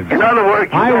lives. In other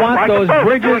words, you I don't want like those the boat,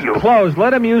 bridges do you? closed. Let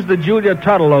them use the Julia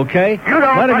Tuttle, okay?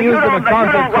 Let them use the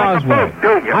MacArthur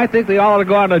Causeway. I think they all ought to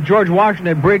go on the George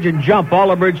Washington Bridge and jump, all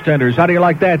the bridge tenders. How do you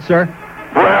like that, sir?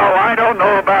 Well, I don't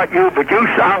know about you, but you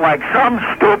sound like some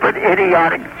stupid,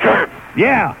 idiotic jerk.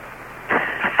 Yeah.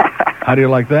 How do you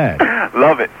like that?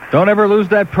 Love it. Don't ever lose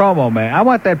that promo, man. I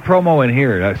want that promo in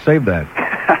here. Save that.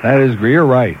 That is, you're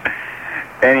right.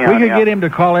 Anyhow, We could get him to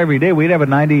call every day. We'd have a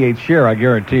 98 share, I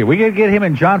guarantee you. We could get him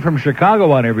and John from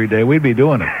Chicago on every day. We'd be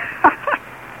doing it.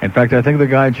 In fact, I think the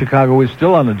guy in Chicago is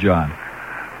still on the John.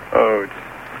 Oh.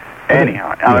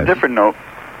 Anyhow, on a different note.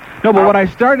 No, but what I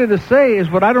started to say is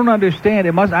what I don't understand.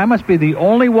 I must be the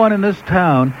only one in this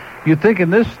town. You think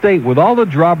in this state, with all the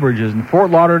drawbridges in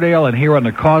Fort Lauderdale and here on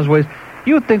the causeways,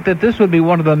 you would think that this would be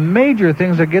one of the major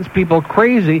things that gets people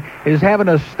crazy, is having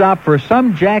to stop for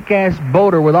some jackass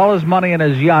boater with all his money in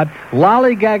his yacht,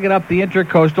 lollygagging up the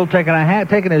Intercoastal,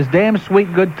 taking his damn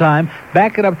sweet good time,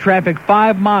 backing up traffic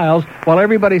 5 miles while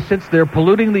everybody sits there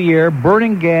polluting the air,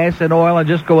 burning gas and oil and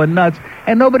just going nuts,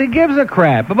 and nobody gives a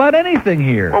crap about anything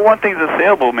here. Well, one thing's a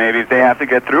sailboat, maybe, if they have to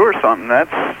get through or something.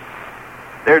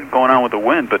 They're going on with the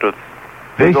wind, but with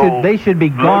They should be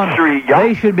gone. luxury yacht.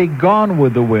 They should be gone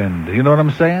with the wind. You know what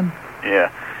I'm saying? Yeah.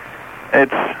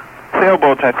 It's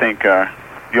sailboats, I think, are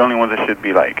the only ones that should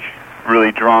be, like,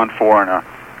 really drawn for in a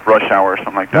rush hour or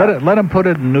something like that. Let them put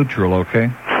it in neutral,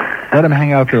 okay? Let them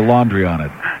hang out their laundry on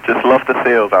it. Just luff the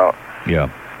sails out. Yeah.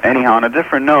 Anyhow, on a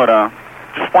different note,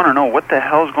 just want to know what the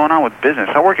hell's going on with business.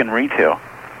 I work in retail.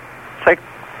 It's like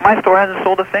my store hasn't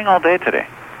sold a thing all day today.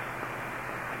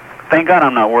 Thank God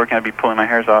I'm not working. I'd be pulling my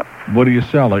hairs out. What do you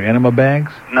sell, like enema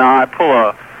bags? No, I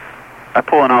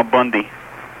pull an Al Bundy.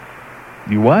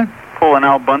 You what? Pull an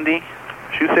Al Bundy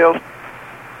shoe sales.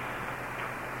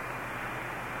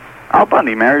 Al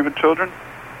Bundy, Married with Children.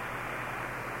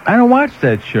 I don't watch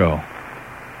that show.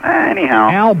 Anyhow.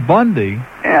 Al Bundy?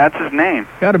 Yeah, that's his name.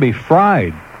 Got to be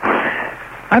fried.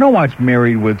 I don't watch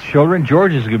Married with Children.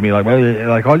 George is gonna be like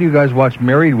all you guys watch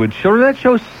Married with Children. That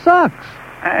show sucks.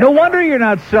 No wonder you're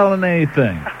not selling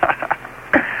anything.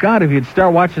 God, if you'd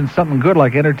start watching something good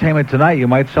like Entertainment Tonight, you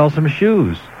might sell some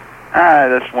shoes.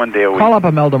 That's one day a week. Call up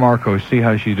Imelda Marco, see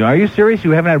how she's doing. Are you serious?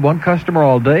 You haven't had one customer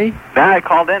all day? Nah, I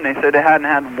called in. They said they hadn't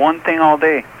had one thing all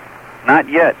day. Not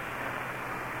yet.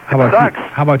 How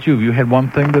about you? Have you had one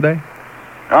thing today?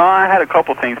 Oh, I had a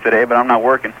couple things today, but I'm not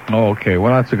working. Oh, okay.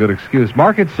 Well, that's a good excuse.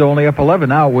 Market's only up 11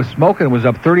 now. With smoking, it was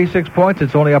up 36 points.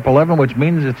 It's only up 11, which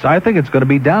means I think it's going to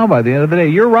be down by the end of the day.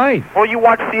 You're right. Well, you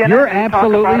watch CNN. You're they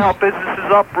absolutely. talk about how business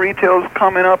is up, retail's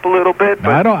coming up a little bit.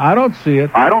 But I don't see it.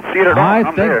 I don't see it at all. I I'm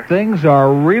think there. things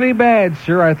are really bad,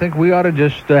 sir. I think we ought to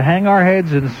just hang our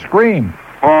heads and scream.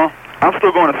 Well, I'm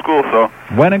still going to school, so.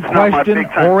 When in it's not my question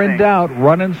big-time or in thing. doubt,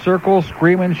 run in circles,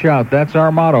 scream and shout. That's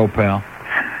our motto, pal.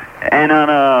 And on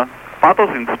about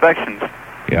those inspections.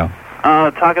 Yeah.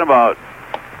 Talking about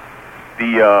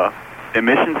the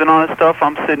emissions and all that stuff.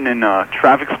 I'm sitting in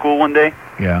traffic school one day.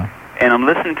 Yeah. And I'm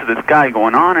listening to this guy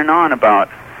going on and on about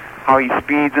how he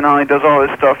speeds and how he does all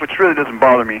this stuff, which really doesn't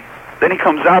bother me. Then he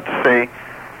comes out to say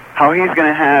how he's going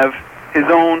to have his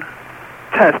own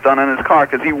test done on his car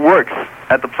because he works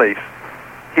at the place.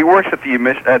 He works at the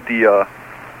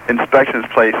inspections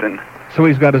place, and So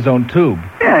he's got his own tube.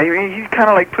 Yeah, he's kind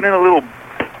of like put in a little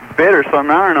bit or something.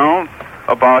 I don't know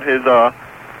about his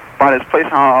place,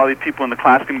 how all these people in the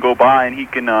class can go by, and he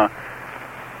can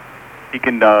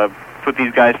put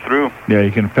these guys through. Yeah,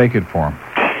 you can fake it for him.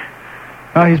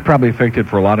 Well, he's probably faked it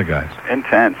for a lot of guys.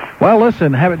 Intense. Well,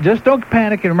 listen, just don't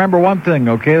panic and remember one thing,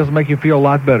 okay? This will make you feel a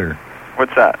lot better.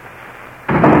 What's that?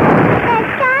 The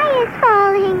sky is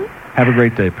falling. Have a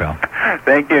great day, pal.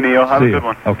 Thank you, Neil. Have See a you. good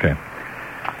one. Okay.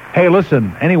 Hey,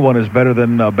 listen, anyone is better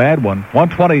than a bad one.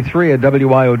 123 at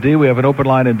WIOD. We have an open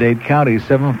line in Dade County.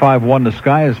 751, the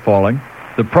sky is falling.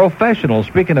 The professionals,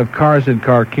 speaking of cars and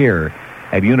car care,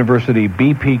 at University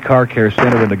BP Car Care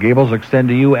Center in the Gables, extend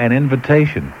to you an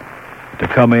invitation to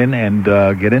come in and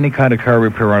get any kind of car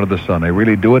repair under the sun. They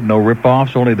really do it. No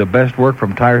rip-offs, only the best work,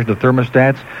 from tires to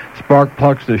thermostats, spark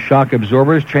plugs to shock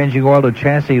absorbers, changing oil to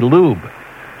chassis lube.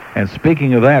 And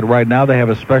speaking of that, right now they have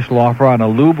a special offer on a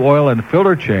lube, oil, and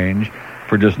filter change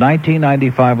for just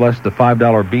 $19.95 less the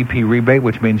 $5 BP rebate,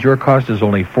 which means your cost is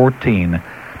only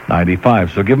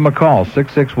 $14.95. So give them a call,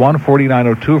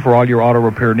 661-4902 for all your auto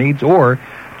repair needs, or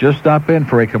just stop in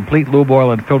for a complete lube,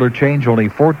 oil, and filter change, only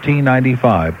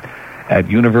 $14.95 at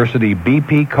University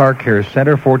BP Car Care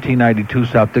Center, 1492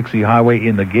 South Dixie Highway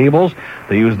in the Gables.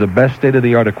 They use the best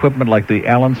state-of-the-art equipment like the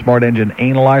Allen Smart Engine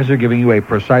Analyzer, giving you a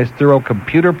precise, thorough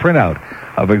computer printout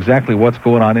of exactly what's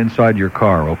going on inside your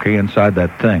car, okay, inside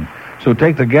that thing. So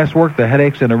take the guesswork, the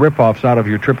headaches, and the rip-offs out of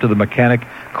your trip to the mechanic.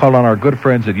 Call on our good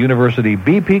friends at University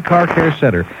BP Car Care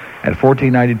Center at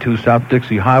 1492 South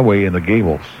Dixie Highway in the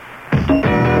Gables.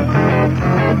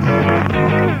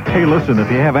 Hey, listen, if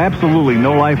you have absolutely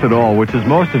no life at all, which is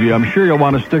most of you, I'm sure you'll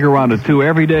want to stick around at 2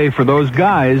 every day for those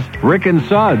guys, Rick and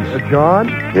Suds. John?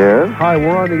 Yes? Hi,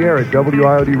 we're on the air at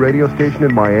WIOD radio station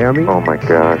in Miami. Oh, my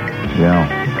God. Yeah.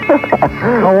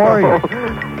 How are you?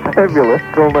 Fabulous.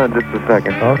 Hold on just a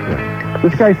second. Okay.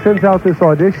 This guy sends out this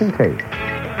audition tape,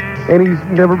 and he's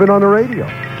never been on the radio.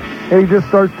 And he just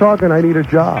starts talking, I need a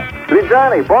job. Hey,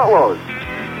 Johnny, boatload.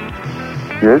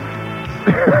 Yes?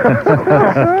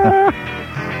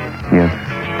 Yes,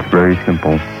 very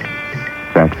simple.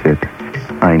 That's it.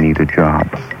 I need a job.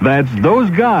 That's those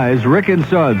guys, Rick and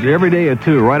Suds, every day at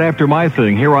 2, right after my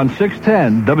thing, here on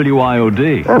 610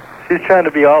 WIOD. She's trying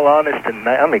to be all honest, and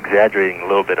I'm exaggerating a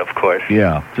little bit, of course.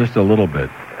 Yeah, just a little bit.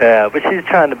 Yeah, but she's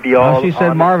trying to be all Well, she said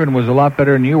honest. Marvin was a lot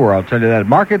better than you were, I'll tell you that.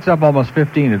 Market's up almost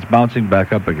 15. It's bouncing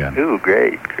back up again. Ooh,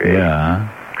 great. Yeah.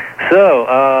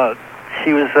 So,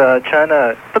 she was trying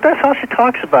to... But that's all she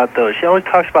talks about, though. She always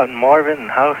talks about Marvin and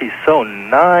how he's so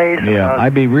nice. Yeah,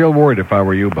 I'd be real worried if I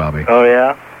were you, Bobby. Oh,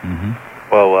 yeah? Mm-hmm.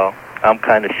 Well, I'm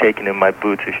kind of shaking in my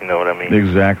boots, if you know what I mean.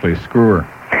 Exactly. Screw her.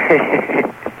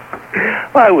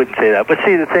 Well, I wouldn't say that. But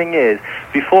see, the thing is,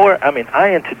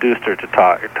 I introduced her to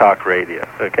talk radio,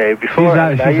 okay? Before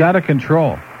She's out of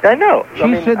control. I know.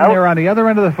 She's sitting there on the other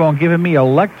end of the phone giving me a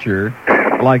lecture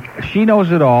like she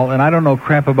knows it all, and I don't know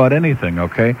crap about anything,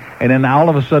 okay? And then all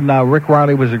of a sudden now Rick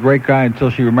Riley was a great guy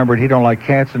until she remembered he don't like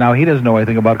cats, and now he doesn't know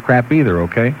anything about crap either,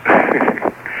 okay?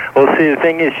 Well, see, the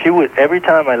thing is, she would, every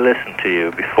time I listened to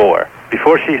you before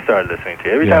she started listening to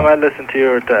you, every time I listened to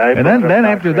you, and then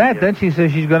after that, then she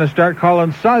says she's going to start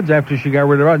calling Suds after she got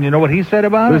rid of it. And you know what he said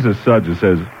about it? This is Suds who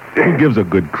says, who gives a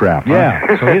good crap, huh?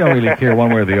 Yeah, so he don't really care one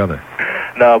way or the other.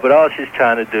 No, but all she's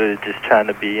trying to do is just trying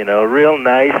to be, real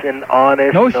nice and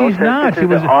honest. No, she's not. She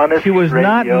was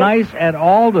not radio. nice at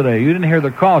all today. You didn't hear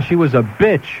the call. She was a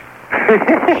bitch.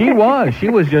 She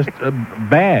was just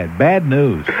bad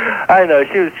news. I know.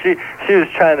 She was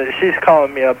trying to. She's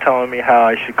calling me up, telling me how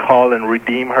I should call and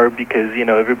redeem her because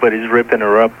everybody's ripping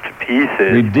her up to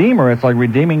pieces. Redeem her? It's like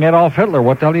redeeming Adolf Hitler.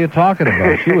 What the hell are you talking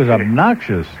about? She was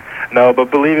obnoxious. No,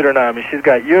 but believe it or not, she's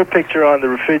got your picture on the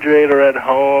refrigerator at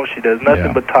home. She does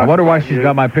nothing but talk. I wonder why about she's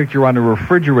got my picture on the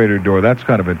refrigerator door. That's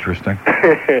kind of interesting.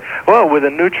 Well, with a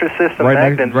Nutrisystem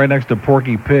magnet. Right next to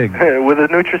Porky Pig. With a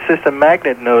Nutrisystem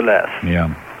magnet, no less.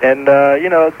 Yeah. And,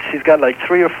 she's got like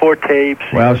 3 or 4 tapes.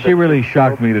 Well, she really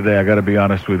shocked me today, I got to be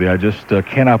honest with you. I just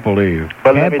cannot believe.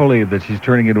 Believe that she's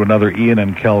turning into another Ian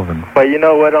and Kelvin. But you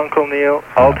know what, Uncle Neil?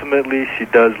 Ultimately, she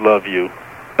does love you.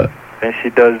 And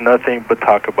she does nothing but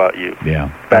talk about you.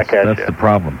 Yeah. That's the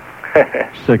problem.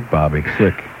 Sick, Bobby,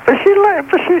 sick. But she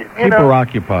Keep her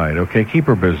occupied, okay? Keep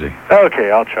her busy. Okay,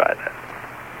 I'll try that.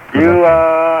 You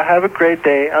have a great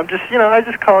day. I'm just, I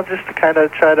just called just to kind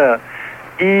of try to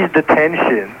ease the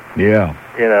tension. Yeah.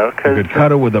 Because you could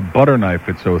cut it with a butter knife.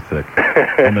 It's so thick.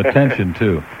 And the tension,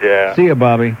 too. Yeah. See you,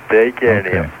 Bobby. Take care,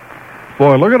 Neil.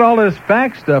 Boy, look at all this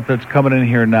fact stuff that's coming in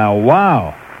here now.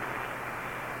 Wow.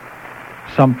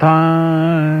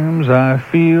 Sometimes I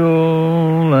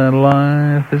feel that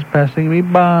life is passing me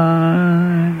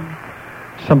by.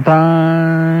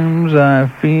 Sometimes I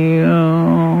feel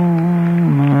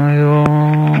I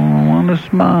don't want to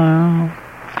smile.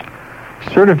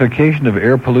 Certification of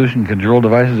air pollution control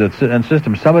devices and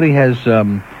systems. Somebody has,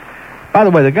 by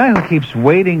the way, the guy who keeps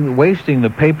wasting the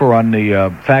paper on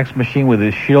the fax machine with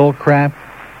his shill crap,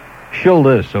 shill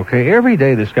this, okay? Every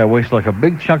day this guy wastes like a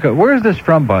big chunk of... Where is this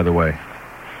from, by the way?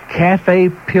 Cafe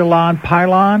Pylon?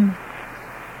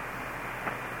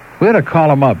 We ought to call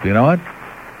him up, you know what?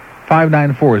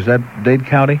 594, is that Dade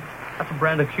County? That's a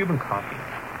brand of Cuban coffee.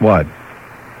 What?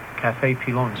 Cafe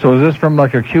Pilon. So is this from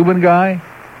like a Cuban guy?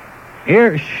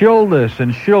 Here, shill this,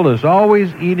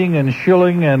 always eating and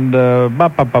shilling and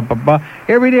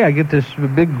Every day I get this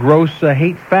big gross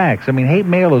hate fax. I mean, hate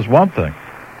mail is one thing,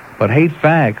 but hate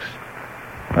fax,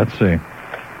 let's see.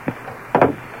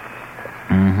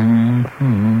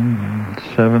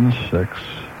 76.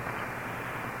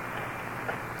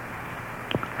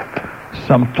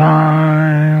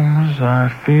 Sometimes I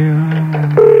feel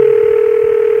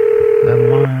that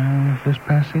life is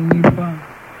passing me by.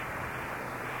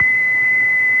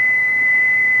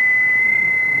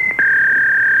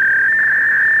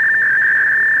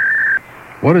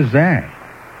 What is that?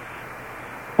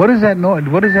 What is that noise?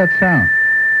 What is that sound?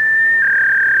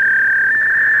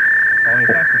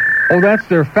 Oh, that's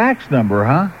their fax number,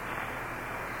 huh?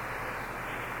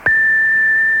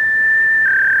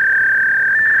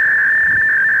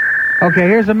 Okay,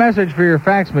 here's a message for your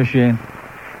fax machine.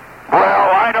 Well,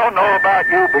 I don't know about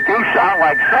you, but you sound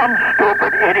like some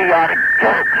stupid, idiotic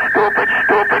jerk.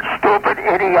 Stupid,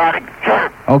 idiotic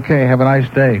jerk. Okay, have a nice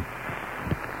day.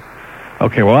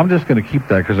 Okay, well, I'm just going to keep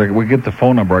that because we get the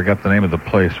phone number. I got the name of the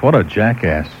place. What a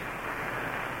jackass.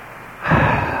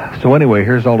 So anyway,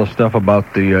 here's all the stuff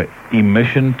about the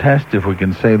emission test, if we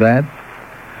can say that.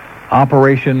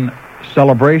 Operation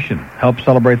Celebration. Help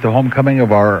celebrate the homecoming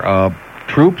of our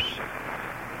troops.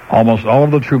 Almost all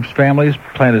of the troops' families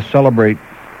plan to celebrate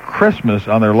Christmas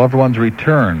on their loved one's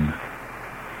return.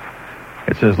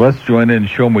 It says, let's join in and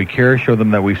show them we care, show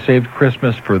them that we saved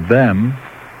Christmas for them.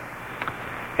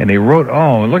 And they wrote,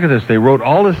 look at this. They wrote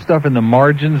all this stuff in the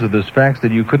margins of this fax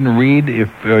that you couldn't read if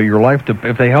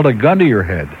if they held a gun to your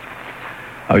head.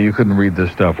 Oh, you couldn't read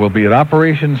this stuff. We'll be at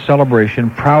Operation Celebration,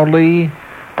 proudly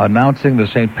announcing the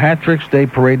St. Patrick's Day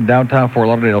Parade in downtown Fort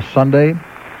Lauderdale Sunday.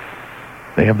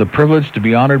 They have the privilege to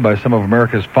be honored by some of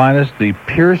America's finest. The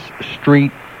Pierce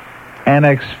Street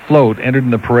Annex float entered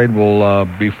in the parade will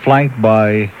be flanked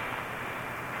by...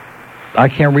 I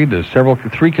can't read this. 3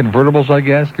 convertibles, I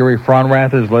guess. Gary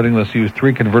Fronrath is letting us use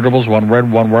 3 convertibles, 1 red,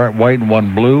 1 white, and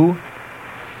 1 blue.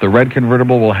 The red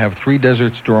convertible will have 3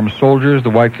 Desert Storm soldiers. The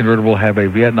white convertible will have a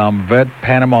Vietnam vet,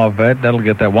 Panama vet. That'll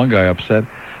get that one guy upset.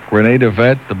 Grenada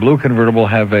vet. The blue convertible will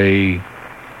have a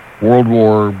World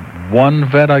War I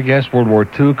vet, I guess. World War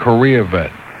II, Korea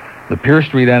vet. The Pierce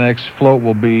Street Annex float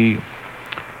will be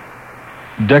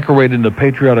decorated in the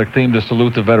patriotic theme to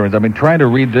salute the veterans. I mean, trying to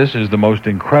read this is the most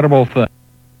incredible thing.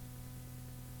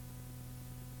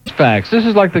 Facts. This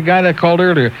is like the guy that called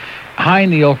earlier. Hi,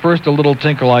 Neil. First, a little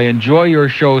tinkle. I enjoy your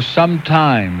show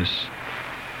sometimes.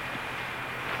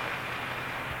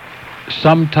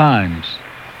 Sometimes.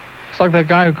 It's like that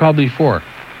guy who called before.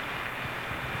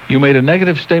 You made a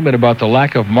negative statement about the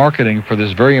lack of marketing for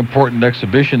this very important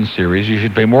exhibition series. You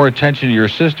should pay more attention to your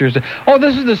sisters. Oh,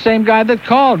 this is the same guy that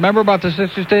called. Remember about the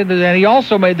Sisters Day? And he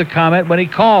also made the comment when he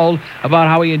called about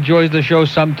how he enjoys the show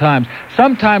sometimes.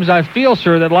 Sometimes I feel,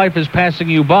 sir, that life is passing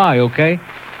you by, okay?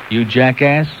 You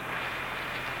jackass.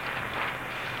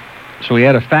 So he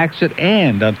had to fax it,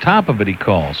 and on top of it he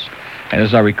calls. And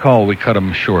as I recall, we cut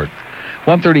him short.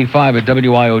 135 at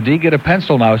WIOD. Get a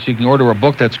pencil now so you can order a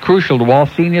book that's crucial to all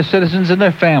senior citizens and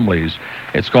their families.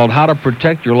 It's called How to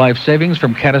Protect Your Life Savings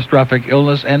from Catastrophic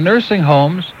Illness and Nursing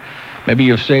Homes. Maybe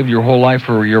you've saved your whole life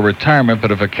for your retirement,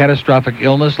 but if a catastrophic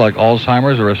illness like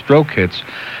Alzheimer's or a stroke hits,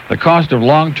 the cost of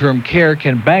long-term care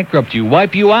can bankrupt you,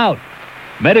 wipe you out.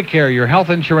 Medicare, your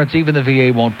health insurance, even the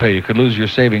VA won't pay. You could lose your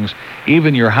savings,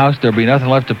 even your house. There'll be nothing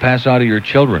left to pass on to your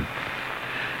children.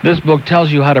 This book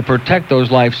tells you how to protect those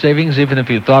life savings even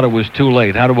if you thought it was too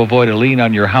late, how to avoid a lien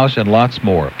on your house, and lots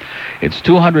more. It's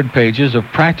 200 pages of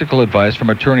practical advice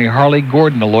from attorney Harley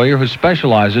Gordon, a lawyer who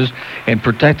specializes in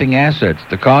protecting assets.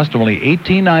 The cost only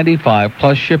 $18.95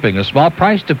 plus shipping, a small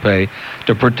price to pay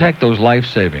to protect those life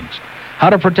savings.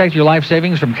 How to protect your life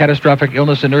savings from catastrophic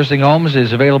illness in nursing homes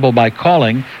is available by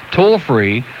calling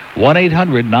toll-free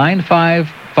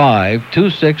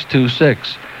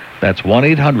 1-800-955-2626. That's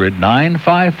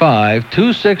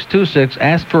 1-800-955-2626.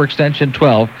 Ask for extension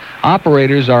 12.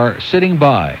 Operators are sitting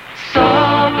by.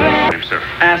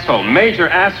 Asshole, major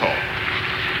asshole.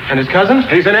 And his cousin?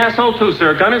 He's an asshole, too,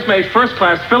 sir. Gunner's mate, first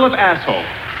class, Philip Asshole.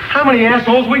 How many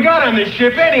assholes we got on this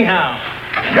ship, anyhow?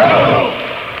 Go!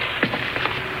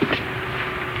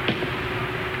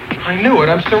 I knew it.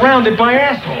 I'm surrounded by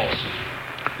assholes.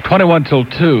 21 till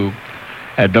 2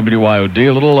 at WIOD.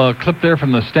 A little clip there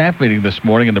from the staff meeting this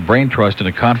morning in the Brain Trust in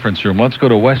a conference room. Let's go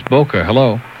to West Boca.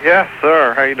 Hello. Yes,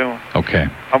 sir. How you doing? Okay.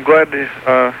 I'm glad you're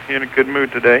in a good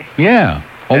mood today. Yeah.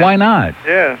 Well, why not?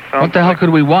 Yeah. What the hell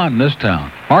could we want in this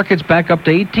town? Market's back up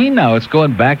to 18 now. It's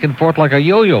going back and forth like a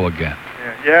yo-yo again.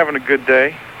 Yeah, you're having a good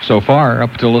day. So far,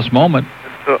 up till this moment.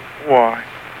 Why?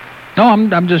 No,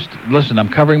 I'm just, listen, I'm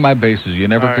covering my bases. You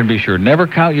never can be sure. Never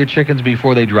count your chickens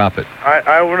before they drop it.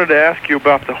 I wanted to ask you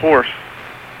about the horse.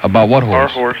 About what horse? Our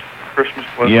horse, Christmas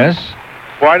Blizzard. Yes?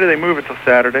 Why did they move it till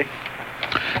Saturday?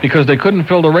 Because they couldn't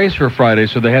fill the race for Friday,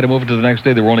 so they had to move it to the next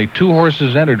day. There were only 2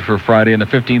 horses entered for Friday and the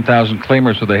 15,000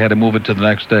 claimers, so they had to move it to the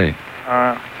next day.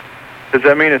 Does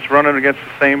that mean it's running against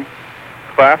the same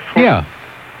class horse? Yeah,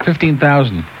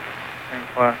 15,000. Same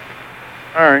class.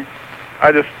 All right.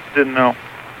 I just didn't know.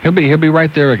 He'll be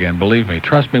right there again, believe me.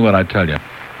 Trust me when I tell you.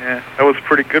 Yeah, that was a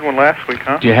pretty good one last week,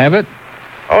 huh? Do you have it?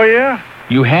 Oh, yeah.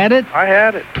 You had it? I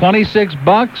had it.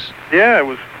 $26? Yeah, it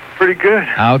was pretty good.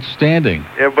 Outstanding.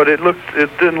 Yeah, but it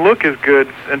didn't look as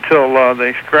good until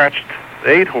they scratched the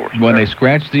 8 horse. When they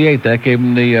scratched the 8, that gave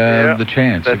them the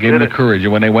chance. It gave them the courage.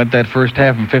 And when they went that first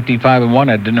half in 55-1,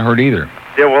 that didn't hurt either.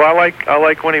 Yeah, well, I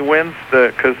like when he wins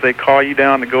because they call you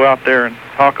down to go out there and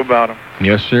talk about him.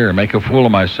 Yes, sir. Make a fool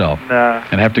of myself. Nah.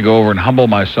 And have to go over and humble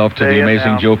myself to the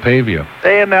amazing Joe Pavia.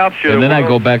 They announce you. And then I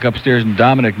go back upstairs and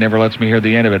Dominic never lets me hear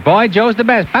the end of it. Boy, Joe's the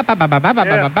best. To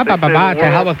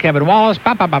hell with Kevin Wallace.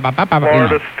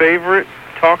 Florida's favorite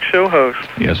talk show host.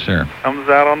 Yes, sir. Comes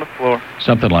out on the floor.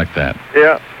 Something like that.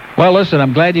 Yeah. Well, listen,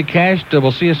 I'm glad you cashed.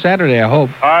 We'll see you Saturday, I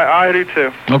hope. I do,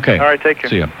 too. Okay. All right, take care.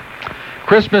 See you.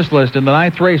 Christmas list in the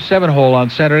 9th race, 7-hole on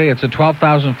Saturday. It's a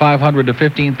 12,500 to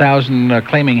 15,000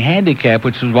 claiming handicap,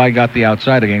 which is why I got the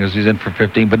outside again because he's in for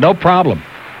 15, but no problem.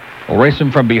 We'll race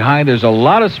him from behind. There's a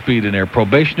lot of speed in there.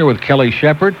 Probationer with Kelly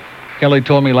Shepard. Kelly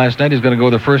told me last night he's going to go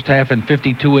the first half in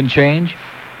 52 and change.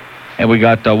 And we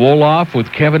got Wolof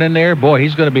with Kevin in there. Boy,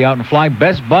 he's going to be out and fly.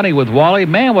 Best Bunny with Wally.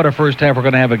 Man, what a first half we're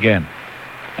going to have again.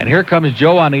 And here comes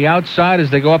Joe on the outside as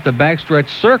they go up the backstretch,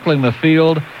 circling the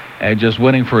field. And just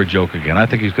winning for a joke again. I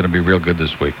think he's going to be real good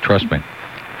this week. Trust me.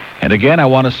 And again, I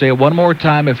want to say it one more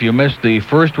time. If you missed the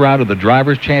first round of the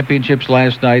Drivers' Championships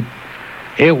last night,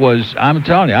 it was, I'm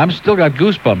telling you, I'm still got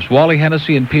goosebumps. Wally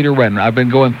Hennessy and Peter Wren. I've been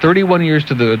going 31 years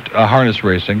to the harness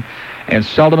racing, and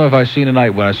seldom have I seen a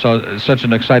night when I saw such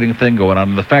an exciting thing going on.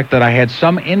 And the fact that I had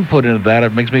some input into that,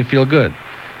 it makes me feel good.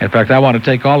 In fact, I want to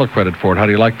take all the credit for it. How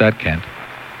do you like that, Kent?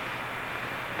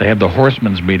 They had the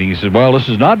horsemen's meeting. He said, well, this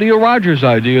is not Neil Rogers'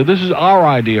 idea. This is our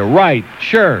idea. Right.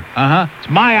 Sure. It's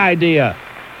my idea.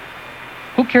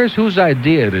 Who cares whose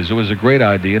idea it is? It was a great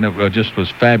idea, and it just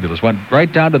was fabulous. Went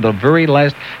right down to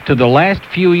the last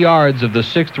few yards of the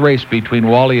 6th race between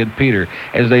Wally and Peter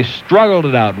as they struggled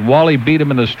it out. And Wally beat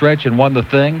him in the stretch and won the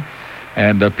thing.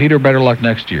 And Peter, better luck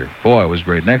next year. Boy, it was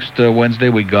great. Next Wednesday,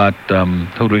 we got,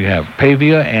 who do we have?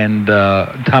 Pavia and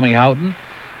Tommy Houghton.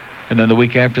 And then the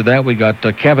week after that, we got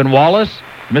Kevin Wallace,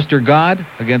 Mr. God,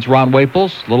 against Ron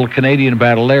Waples, little Canadian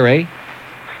battle there, eh?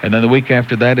 And then the week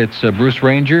after that, it's Bruce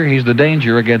Ranger. He's the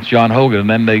danger against John Hogan. And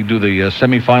then they do the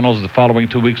semifinals the following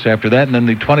 2 weeks after that. And then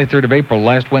the 23rd of April,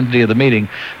 last Wednesday of the meeting,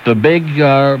 the big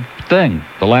thing,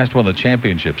 the last one, the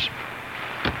championships.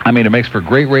 I mean, it makes for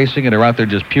great racing, and they're out there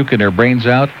just puking their brains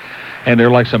out. And they're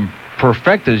like some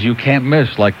perfectas you can't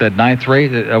miss, like that 9th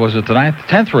race. Was it the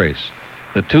 10th race?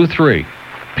 The 2-3.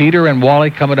 Peter and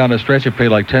Wally coming down the stretch and paid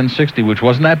like $10.60, which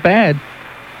wasn't that bad.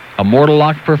 A mortal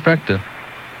locked perfecta.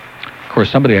 Of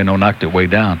course, somebody I know knocked it way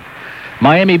down.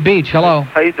 Miami Beach, hello.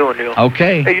 How you doing, Neil?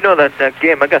 Okay. Hey, you know that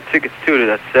game, I got tickets, too, to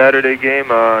that Saturday game,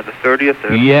 the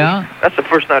 30th. Yeah? That's the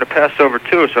first night of Passover,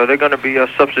 too, so are they going to be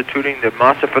substituting the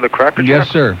matzah for the cracker? Yes,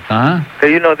 sir.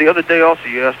 Hey, you know, the other day also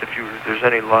you asked if there's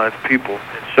any live people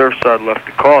in Surfside left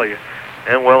to call you.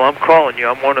 And, well, I'm calling you.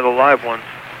 I'm one of the live ones.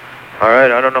 All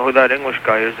right, I don't know who that English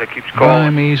guy is that keeps calling. Buy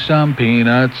me some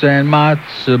peanuts and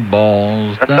matzo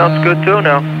balls. That sounds good, too,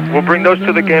 now. We'll bring those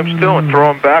to the games, too, and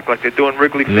throw them back like they do in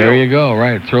Wrigley Field. There you go,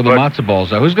 right. Throw the matzo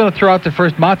balls out. Who's going to throw out the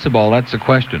first matzo ball? That's the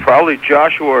question. Probably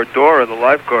Joshua or Dora, the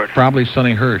lifeguard. Probably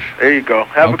Sonny Hirsch. There you go.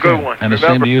 Have a good one. And the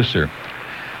same to you, sir.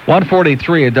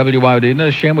 143 at WIOD. Isn't it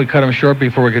a shame we cut him short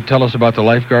before we could tell us about the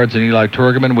lifeguards and Eli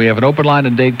Turgeman? We have an open line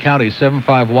in Dade County,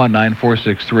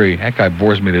 751-9463. That guy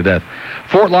bores me to death.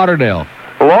 Fort Lauderdale.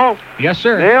 Hello? Yes,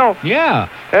 sir. Neil? Yeah.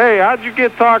 Hey, how'd you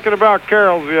get talking about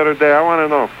carols the other day? I want to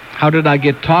know. How did I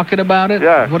get talking about it?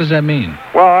 Yeah. What does that mean?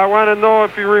 Well, I want to know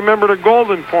if you remember the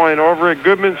Golden Point over at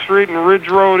Goodman Street and Ridge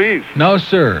Road East. No,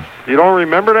 sir. You don't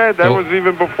remember that? That Oh. was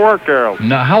even before Carol.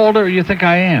 No, how old do you think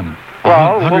I am?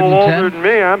 Well, a little 110? older than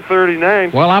me. I'm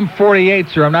 39. Well, I'm 48,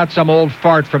 sir. I'm not some old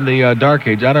fart from the dark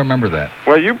age. I don't remember that.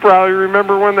 Well, you probably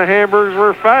remember when the hamburgers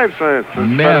were 5 cents.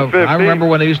 instead of 15. I remember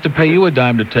when they used to pay you a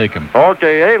dime to take them.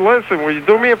 Okay, hey, listen, will you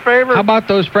do me a favor? How about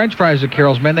those French fries at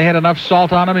Carol's, man? They had enough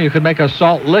salt on them, you could make a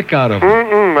salt lick out of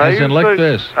them. As in, lick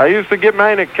this. I used to get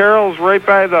mine at Carol's right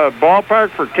by the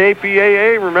ballpark for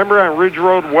KPAA. Remember on Ridge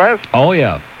Road West? Oh,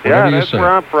 yeah. Yeah, Whatever you that's say.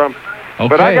 where I'm from. Okay.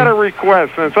 But I got a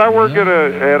request. Since I work at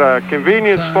a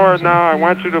convenience store now, I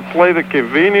want you to play the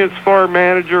convenience store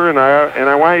manager, and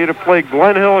I want you to play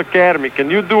Glen Hill Academy.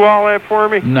 Can you do all that for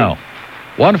me? No.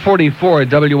 144 at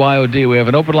WIOD. We have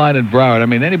an open line in Broward. I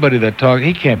mean, anybody that talks,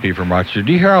 he can't be from Rochester.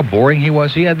 Do you hear how boring he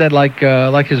was? He had that like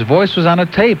his voice was on a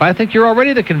tape. I think you're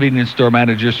already the convenience store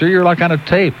manager, sir. You're like on a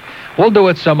tape. We'll do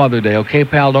it some other day, okay,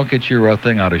 pal? Don't get your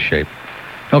thing out of shape.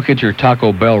 Don't get your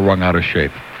Taco Bell rung out of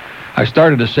shape. I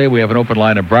started to say we have an open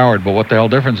line in Broward, but what the hell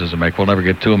difference does it make? We'll never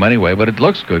get to them anyway, but it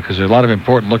looks good because there's a lot of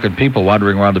important-looking people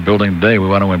wandering around the building today. We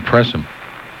want to impress them.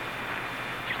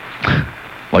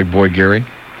 Like Boy Gary.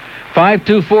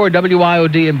 524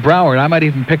 WIOD in Broward. I might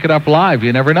even pick it up live.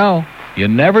 You never know. You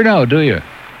never know, do you?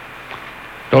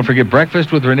 Don't forget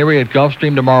breakfast with Ranieri at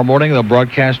Gulfstream tomorrow morning. They'll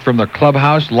broadcast from the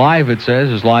clubhouse live, it says,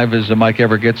 as live as Mike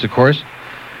ever gets, of course.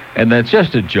 And that's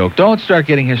just a joke. Don't start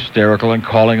getting hysterical and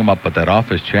calling him up with that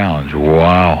office challenge.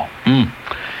 Wow. And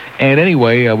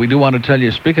anyway, we do want to tell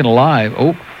you, speaking of live,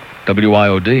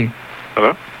 WIOD.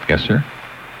 Hello? Yes, sir.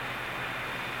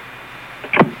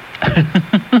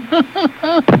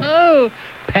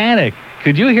 Panic.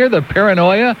 Could you hear the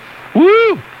paranoia?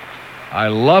 Woo! I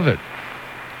love it.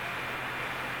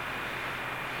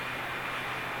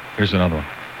 Here's another one.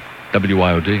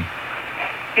 WIOD.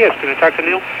 Yes, can I talk to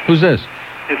Neil? Who's this?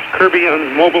 It's Kirby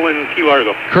on mobile in Key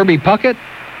Largo. Kirby Puckett?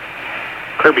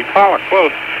 Kirby Pollock,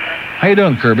 close. How you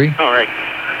doing, Kirby? All right.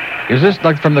 Is this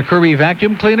like from the Kirby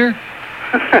vacuum cleaner?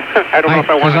 I don't know if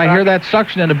I want Because to I hear that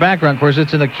suction in the background. Of course,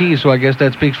 it's in the keys, so I guess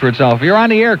that speaks for itself. You're on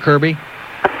the air, Kirby.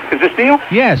 Is this Neil?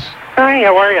 Yes. Hi,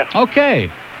 how are you?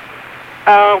 Okay.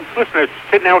 Listen, I'm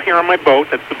sitting out here on my boat.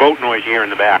 That's the boat noise you hear in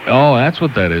the back. Oh, that's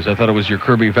what that is. I thought it was your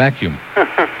Kirby vacuum.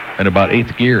 In about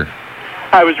 8th gear.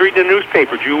 I was reading the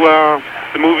newspaper. Did you,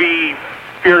 the movie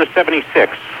Spirit of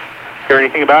 76. Hear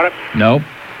anything about it? No.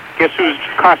 Guess who's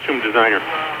costume designer?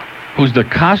 Who's the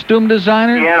costume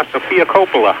designer? Yeah, Sofia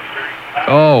Coppola.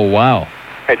 Oh, wow.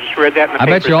 I just read that in the I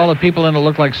paper. bet you all the people in it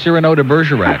look like Cyrano de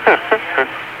Bergerac.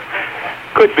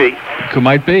 Could be.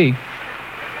 Might be.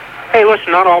 Hey,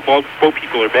 listen, not all boat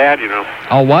people are bad, you know.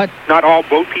 Oh, what? Not all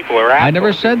boat people are assholes. I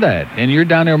never said that. And you're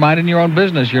down there minding your own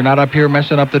business. You're not up here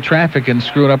messing up the traffic and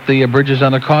screwing up the bridges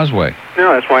on the causeway.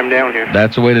 No, that's why I'm down here.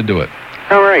 That's the way to do it.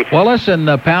 All right. Well, listen,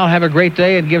 pal, have a great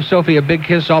day and give Sophie a big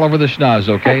kiss all over the schnoz,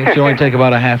 okay? It should only take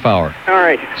about a half hour. All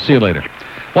right. See you later.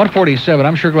 147,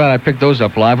 I'm sure glad I picked those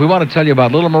up live. We want to tell you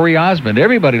about little Marie Osmond.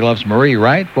 Everybody loves Marie,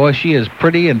 right? Boy, she is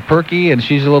pretty and perky, and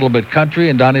she's a little bit country,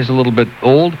 and Donnie's a little bit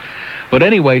old. But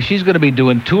anyway, she's going to be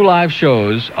doing 2 live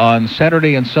shows on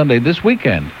Saturday and Sunday this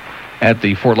weekend at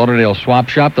the Fort Lauderdale Swap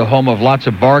Shop, the home of lots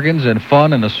of bargains and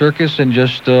fun and a circus and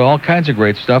just all kinds of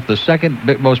great stuff. The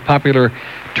second most popular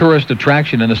tourist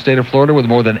attraction in the state of Florida with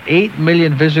more than 8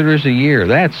 million visitors a year.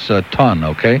 That's a ton,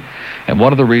 okay? And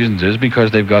one of the reasons is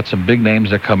because they've got some big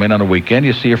names that come in on a weekend.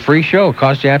 You see a free show. It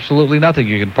costs you absolutely nothing.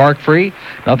 You can park free,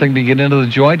 nothing to get into the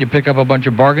joint. You pick up a bunch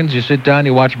of bargains. You sit down,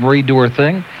 you watch Marie do her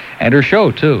thing and her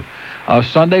show, too.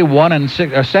 Saturday, 1 and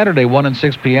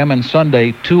 6 p.m., and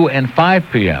Sunday, 2 and 5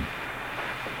 p.m.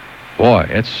 Boy,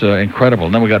 it's incredible.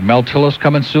 And then we got Mel Tillis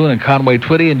coming soon, and Conway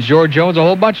Twitty, and George Jones, a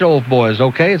whole bunch of old boys,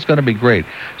 okay? It's going to be great.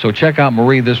 So check out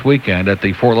Marie this weekend at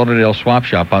the Fort Lauderdale Swap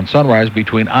Shop on Sunrise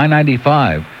between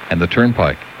I-95 and the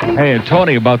Turnpike. Hey, and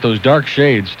Tony, about those dark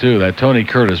shades, too. That Tony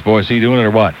Curtis, boy, is he doing it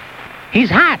or what? He's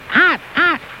hot.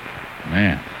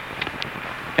 Man.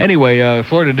 Anyway,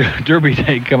 Florida Derby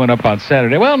Day coming up on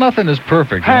Saturday. Well, nothing is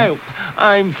perfect. Help!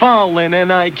 I'm falling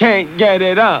and I can't get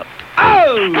it up.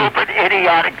 Oh! Stupid,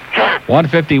 idiotic jerk.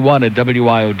 151 at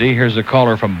WIOD. Here's a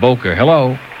caller from Boca.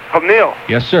 Hello. Neil.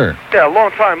 Yes, sir. Yeah,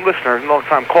 long-time listener,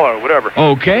 long-time caller, whatever.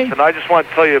 Okay. And I just want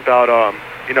to tell you about,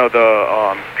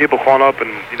 the people calling up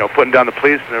and, putting down the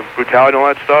police and their brutality and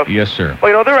all that stuff. Yes, sir.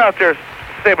 Well, they're out there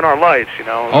saving our lives,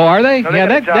 Oh, are they? They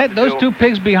Yeah, those 2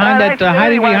 pigs behind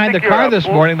hiding behind the car this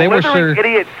morning, they were sure...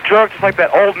 idiot jerk, just like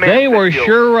that old man. They were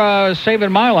sure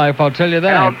saving my life, I'll tell you that.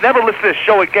 And I'll never listen to this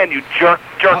show again, you jerk.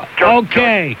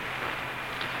 Okay.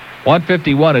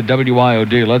 151 at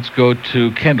WIOD. Let's go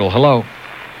to Kendall. Hello.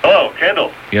 Hello,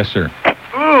 Kendall. Yes, sir.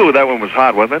 Ooh, that one was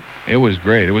hot, wasn't it? It was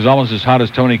great. It was almost as hot as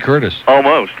Tony Curtis.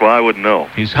 Almost. Well, I wouldn't know.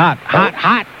 He's hot.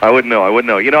 I wouldn't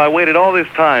know. You know, I waited all this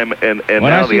time, and when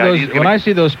now I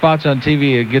see those spots on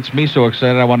TV, it gets me so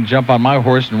excited I want to jump on my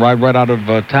horse and ride right out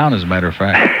of town, as a matter of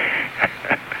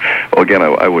fact. Well, again,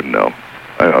 I wouldn't know.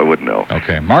 I wouldn't know.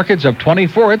 Okay. Market's up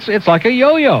 24. It's like a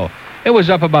yo-yo. It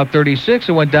was up about 36.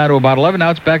 It went down to about 11.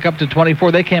 Now it's back up to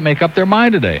 24. They can't make up their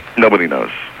mind today. Nobody knows.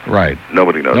 Right.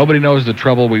 Nobody knows. Nobody knows the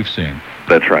trouble we've seen.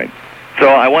 That's right. So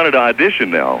I wanted to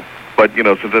audition now, but, you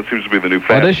know, since that seems to be the new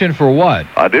fad. Audition for what?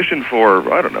 Audition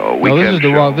for, I don't know, a weekend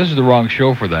show. This is the wrong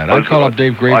show for that. I'd call up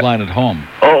Dave Graveline at home.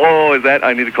 Oh, is that?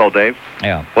 I need to call Dave?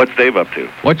 Yeah. What's Dave up to?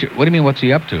 What do you mean, what's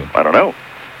he up to? I don't know.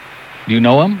 Do you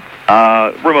know him?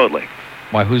 Remotely.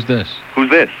 Why, who's this? Who's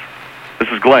this? This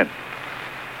is Glenn.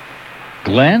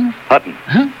 Glenn? Hutton.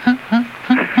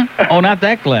 Oh, not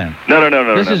that Glenn.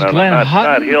 No. This is Glenn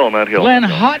Hutton? Not Hill. Glenn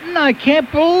Hutton? I can't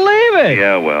believe it.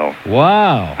 Yeah, well.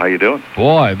 Wow. How you doing?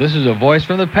 Boy, this is a voice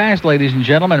from the past, ladies and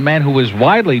gentlemen. A man who was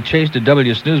widely chased at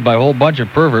W Snooze by a whole bunch of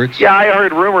perverts. Yeah, I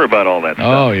heard rumor about all that stuff.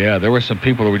 Oh, yeah. There were some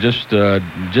people who were just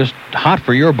hot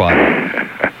for your body.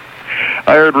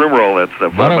 I heard rumor all that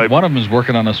stuff. One of them is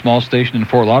working on a small station in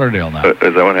Fort Lauderdale now. Is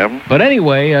that what happened? But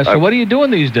anyway, so what are you doing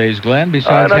these days, Glenn?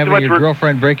 Besides having your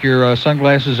girlfriend break your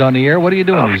sunglasses on the air, what are you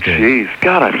doing these days? Jeez,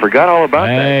 God, I forgot all about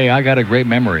that. Hey, I got a great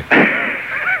memory.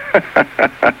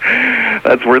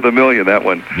 That's worth $1 million, that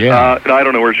one. Yeah. No, I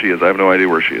don't know where she is. I have no idea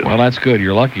where she is. Well, that's good.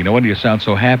 You're lucky. No wonder you sound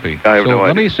so happy. I have no idea.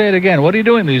 Let me say it again. What are you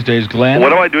doing these days, Glenn?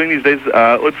 What am I doing these days?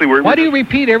 Let's see. Why do you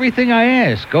repeat everything I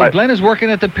ask? Glenn is working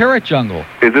at the Parrot Jungle.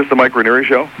 Is this the Mike Ranieri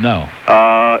show? No.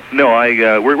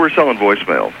 No, we're selling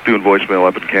voicemail. Doing voicemail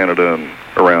up in Canada and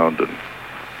around.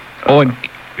 And,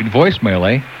 in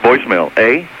voicemail, eh? Voicemail,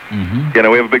 eh? Mm-hmm. You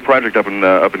know, we have a big project up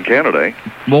in Canada, eh?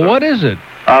 Well, what is it?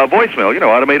 Voicemail, you know,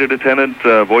 automated attendant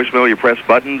voicemail. You press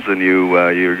buttons and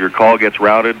your call gets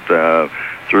routed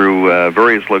through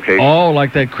various locations. Oh,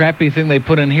 like that crappy thing they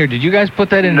put in here. Did you guys put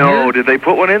that in here? No, did they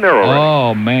put one in there already?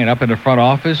 Oh, man, up in the front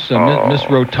office. Miss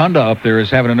Rotunda up there is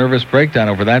having a nervous breakdown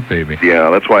over that baby. Yeah,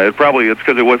 that's why. It's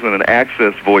because it wasn't an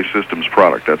Access Voice Systems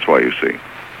product. That's why, you see.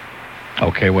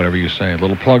 Okay, whatever you say. A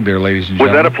little plug there, ladies and Was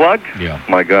gentlemen. that a plug? Yeah.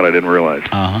 My God, I didn't realize.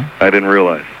 Uh-huh. I didn't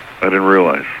realize.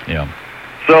 Yeah.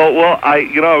 So, well, I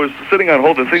was sitting on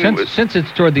hold and thinking... Since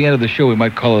it's toward the end of the show, we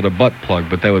might call it a butt plug,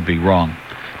 but that would be wrong.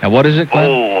 Now, what is it, Glenn?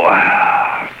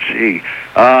 Oh, gee.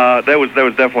 That was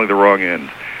definitely the wrong end.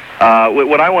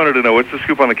 What I wanted to know, what's the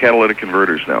scoop on the catalytic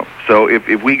converters now? So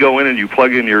if we go in and you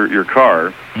plug in your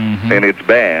car and it's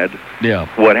bad,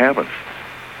 what happens?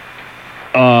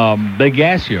 They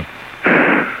gas you.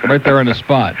 Right there on the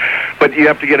spot. But you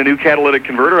have to get a new catalytic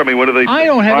converter? I mean, what do they... I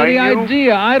don't have any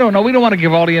idea. I don't know. We don't want to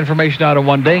give all the information out in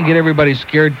one day and get everybody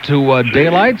scared to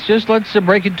daylights. Just let's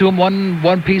break it to them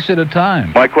one piece at a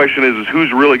time. My question is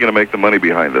who's really going to make the money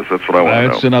behind this? That's what I want to know.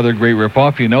 That's another great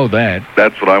ripoff. You know that.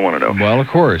 That's what I want to know. Well, of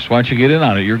course. Why don't you get in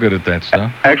on it? You're good at that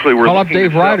stuff. Actually, we're Call up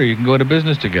Dave Ryder. You can go into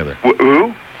business together.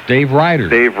 Who? Dave Ryder.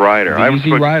 Dave Ryder.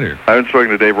 Easy Ryder. I haven't spoken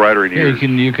to Dave Ryder in years.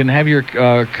 You can have your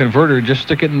converter, just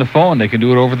stick it in the phone. They can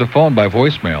do it over the phone by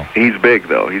voicemail. He's big,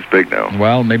 though. He's big now.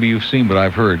 Well, maybe you've seen, but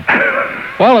I've heard.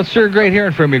 Well, it's sure great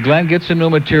hearing from you, Glenn. Get some new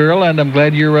material, and I'm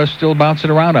glad you're still bouncing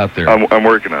around out there. I'm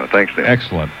working on it. Thanks, Dan.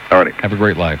 Excellent. All right. Have a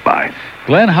great life. Bye.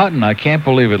 Glenn Hutton, I can't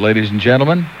believe it, ladies and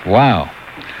gentlemen. Wow.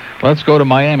 Let's go to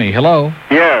Miami. Hello.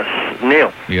 Yes,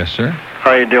 Neil. Yes, sir.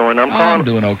 How you doing? I'm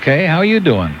doing okay. How are you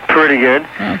doing? Pretty good.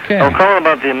 Okay. I'm calling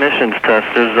about the emissions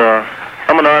test.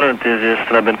 I'm an auto enthusiast,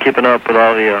 and I've been keeping up with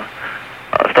all the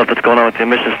stuff that's going on with the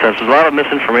emissions test. There's a lot of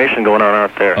misinformation going on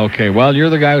out there. Okay, well,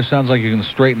 you're the guy who sounds like you can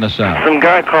straighten us out. Some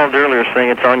guy called earlier saying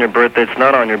it's on your birthday. It's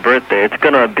not on your birthday. It's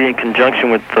going to be in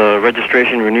conjunction with the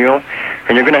registration renewal,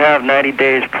 and you're going to have 90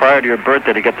 days prior to your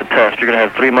birthday to get the test. You're going to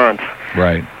have 3 months.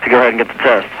 Right. To go ahead and get the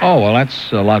test. Oh, well,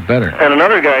 that's a lot better. And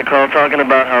another guy called talking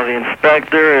about how the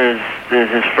inspector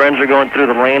his friends are going through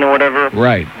the lane or whatever.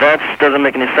 Right. That doesn't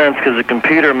make any sense because the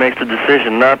computer makes the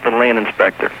decision, not the lane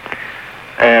inspector.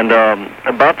 And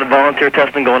about the volunteer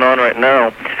testing going on right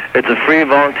now, it's a free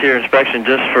volunteer inspection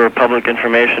just for public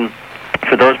information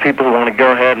for those people who want to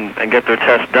go ahead and get their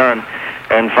test done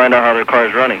and find out how their car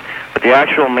is running. But the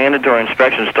actual mandatory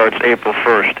inspection starts April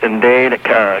 1st in Dade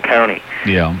County.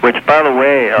 Yeah. Which, by the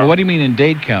way... well, what do you mean in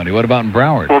Dade County? What about in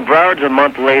Broward? Well, Broward's a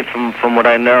month late from what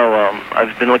I know.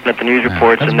 I've been looking at the news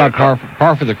reports. That's about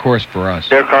par for the course for us.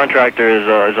 Their contractor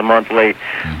is a month late,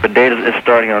 but Dade is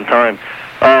starting on time.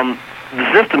 The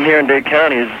system here in Dade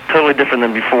County is totally different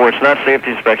than before. It's not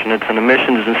safety inspection. It's an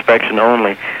emissions inspection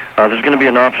only. There's going to be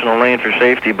an optional lane for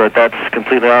safety, but that's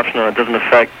completely optional. It doesn't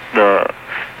affect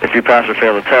if you pass or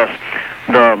fail the test.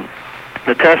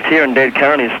 The test here in Dade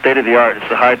County is state-of-the-art.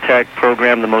 It's a high-tech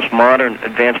program, the most modern,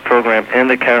 advanced program in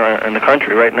the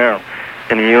country right now,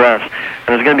 in the U.S. And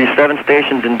there's going to be 7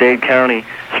 stations in Dade County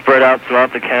spread out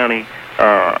throughout the county,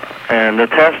 and the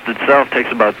test itself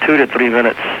takes about 2 to 3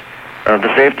 minutes.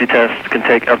 The safety test can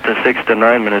take up to 6 to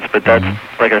 9 minutes, but that's,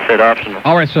 like I said, optional.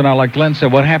 All right, so now, like Glenn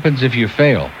said, what happens if you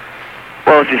fail?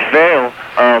 Well, if you fail,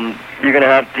 you're going to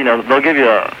have, they'll give you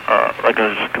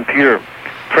a computer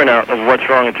printout of what's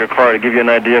wrong with your car to give you an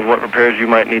idea of what repairs you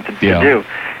might need to do. You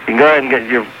can go ahead and get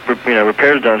your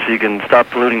repairs done so you can stop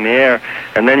polluting the air,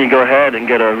 and then you go ahead and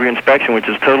get a reinspection, which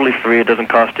is totally free. It doesn't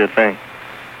cost you a thing.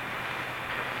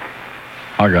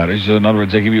 I got it. So in other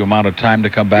words, they give you amount of time to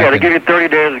come back. Yeah, they give you 30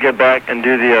 days to get back and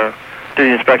do the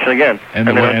inspection again. And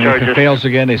if it fails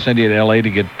again, they send you to L.A. to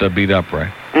get beat up,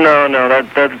 right? No,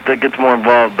 that gets more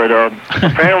involved. But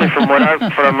apparently, from what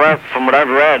I've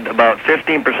read, about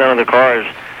 15% of the cars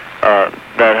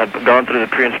that have gone through the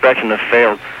pre-inspection have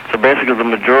failed. So basically,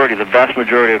 the vast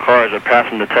majority of cars are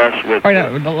passing the test with. All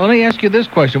right, now, let me ask you this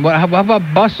question: how about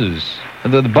buses? Are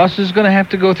the buses going to have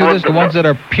to go through this? The ones that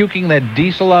are puking that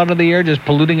diesel out of the air, just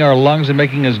polluting our lungs and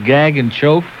making us gag and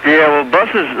choke? Yeah, well,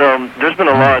 buses. There's been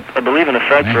a lot, I believe, in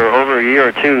effect for over a year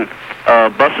or two.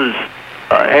 Buses.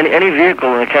 Any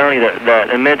vehicle in the county that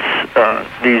emits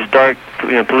these dark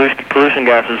pollution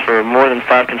gases for more than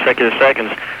 5 consecutive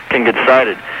seconds can get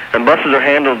cited. And buses are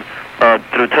handled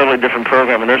through a totally different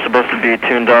program, and they're supposed to be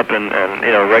tuned up and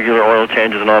regular oil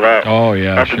changes and all that. Oh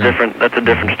yeah, that's a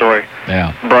different story.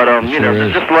 Yeah. But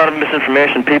there's just a lot of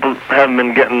misinformation. People haven't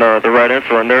been getting the right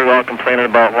info, and they're all complaining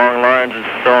about long lines and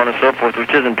so on and so forth,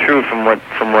 which isn't true from what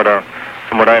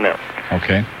I know.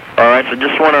 Okay. All right, so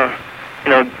just want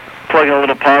to plug in a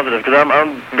little positive, because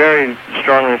I'm very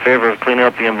strongly in favor of cleaning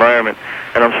up the environment,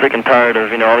 and I'm sick and tired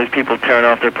of all these people tearing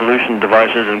off their pollution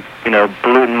devices and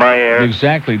polluting my air.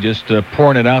 Exactly, just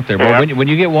pouring it out there. But when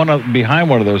you get behind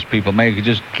one of those people, man, you could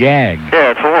just gag.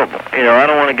 Yeah, it's horrible. I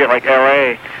don't want to get like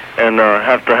L.A. and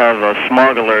have to have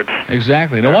smog alerts.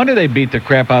 Exactly. No wonder they beat the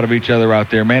crap out of each other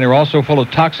out there, man. They're all so full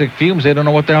of toxic fumes, they don't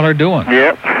know what the hell they're doing.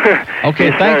 Yep.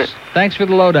 Okay, yes, thanks for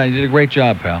the lowdown. You did a great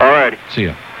job, pal. All righty. See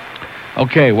you.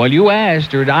 Okay, well, you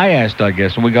asked, or I asked, I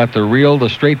guess, and we got the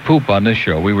straight poop on this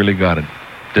show. We really got it.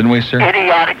 Didn't we, sir?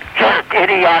 Idiotic jerk,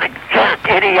 idiotic jerk,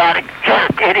 idiotic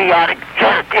jerk, idiotic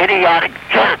jerk, idiotic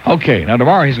jerk. Okay, now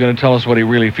tomorrow he's going to tell us what he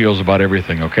really feels about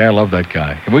everything, okay? I love that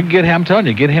guy. If we can get him, I'm telling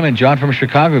you, get him and John from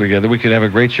Chicago together, we could have a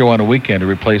great show on a weekend to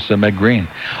replace Meg Green.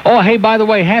 Oh, hey, by the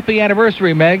way, happy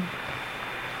anniversary, Meg.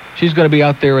 She's going to be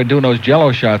out there doing those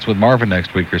Jell-O shots with Marvin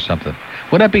next week or something.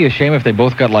 Wouldn't that be a shame if they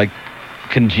both got,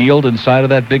 congealed inside of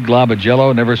that big glob of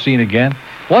Jell-O, never seen again?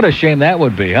 What a shame that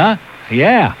would be, huh?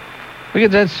 Yeah. We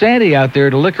get that Sandy out there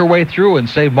to lick her way through and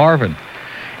save Marvin.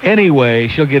 Anyway,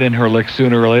 she'll get in her lick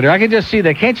sooner or later. I can just see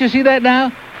that. Can't you see that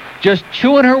now? Just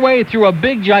chewing her way through a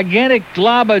big, gigantic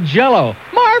glob of Jell-O.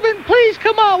 Marvin, please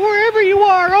come out wherever you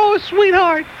are. Oh,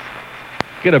 sweetheart.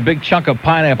 Get a big chunk of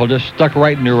pineapple just stuck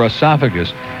right in your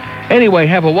esophagus. Anyway,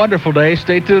 have a wonderful day.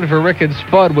 Stay tuned for Rick and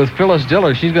Spud with Phyllis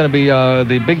Diller. She's going to be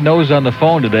the big nose on the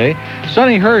phone today.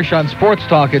 Sonny Hirsch on Sports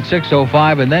Talk at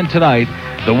 6:05. And then tonight,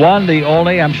 the one, the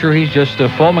only, I'm sure he's just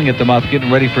foaming at the mouth,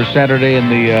 getting ready for Saturday in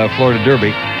the Florida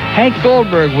Derby, Hank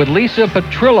Goldberg with Lisa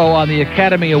Petrillo on the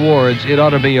Academy Awards. It ought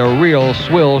to be a real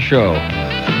swill show.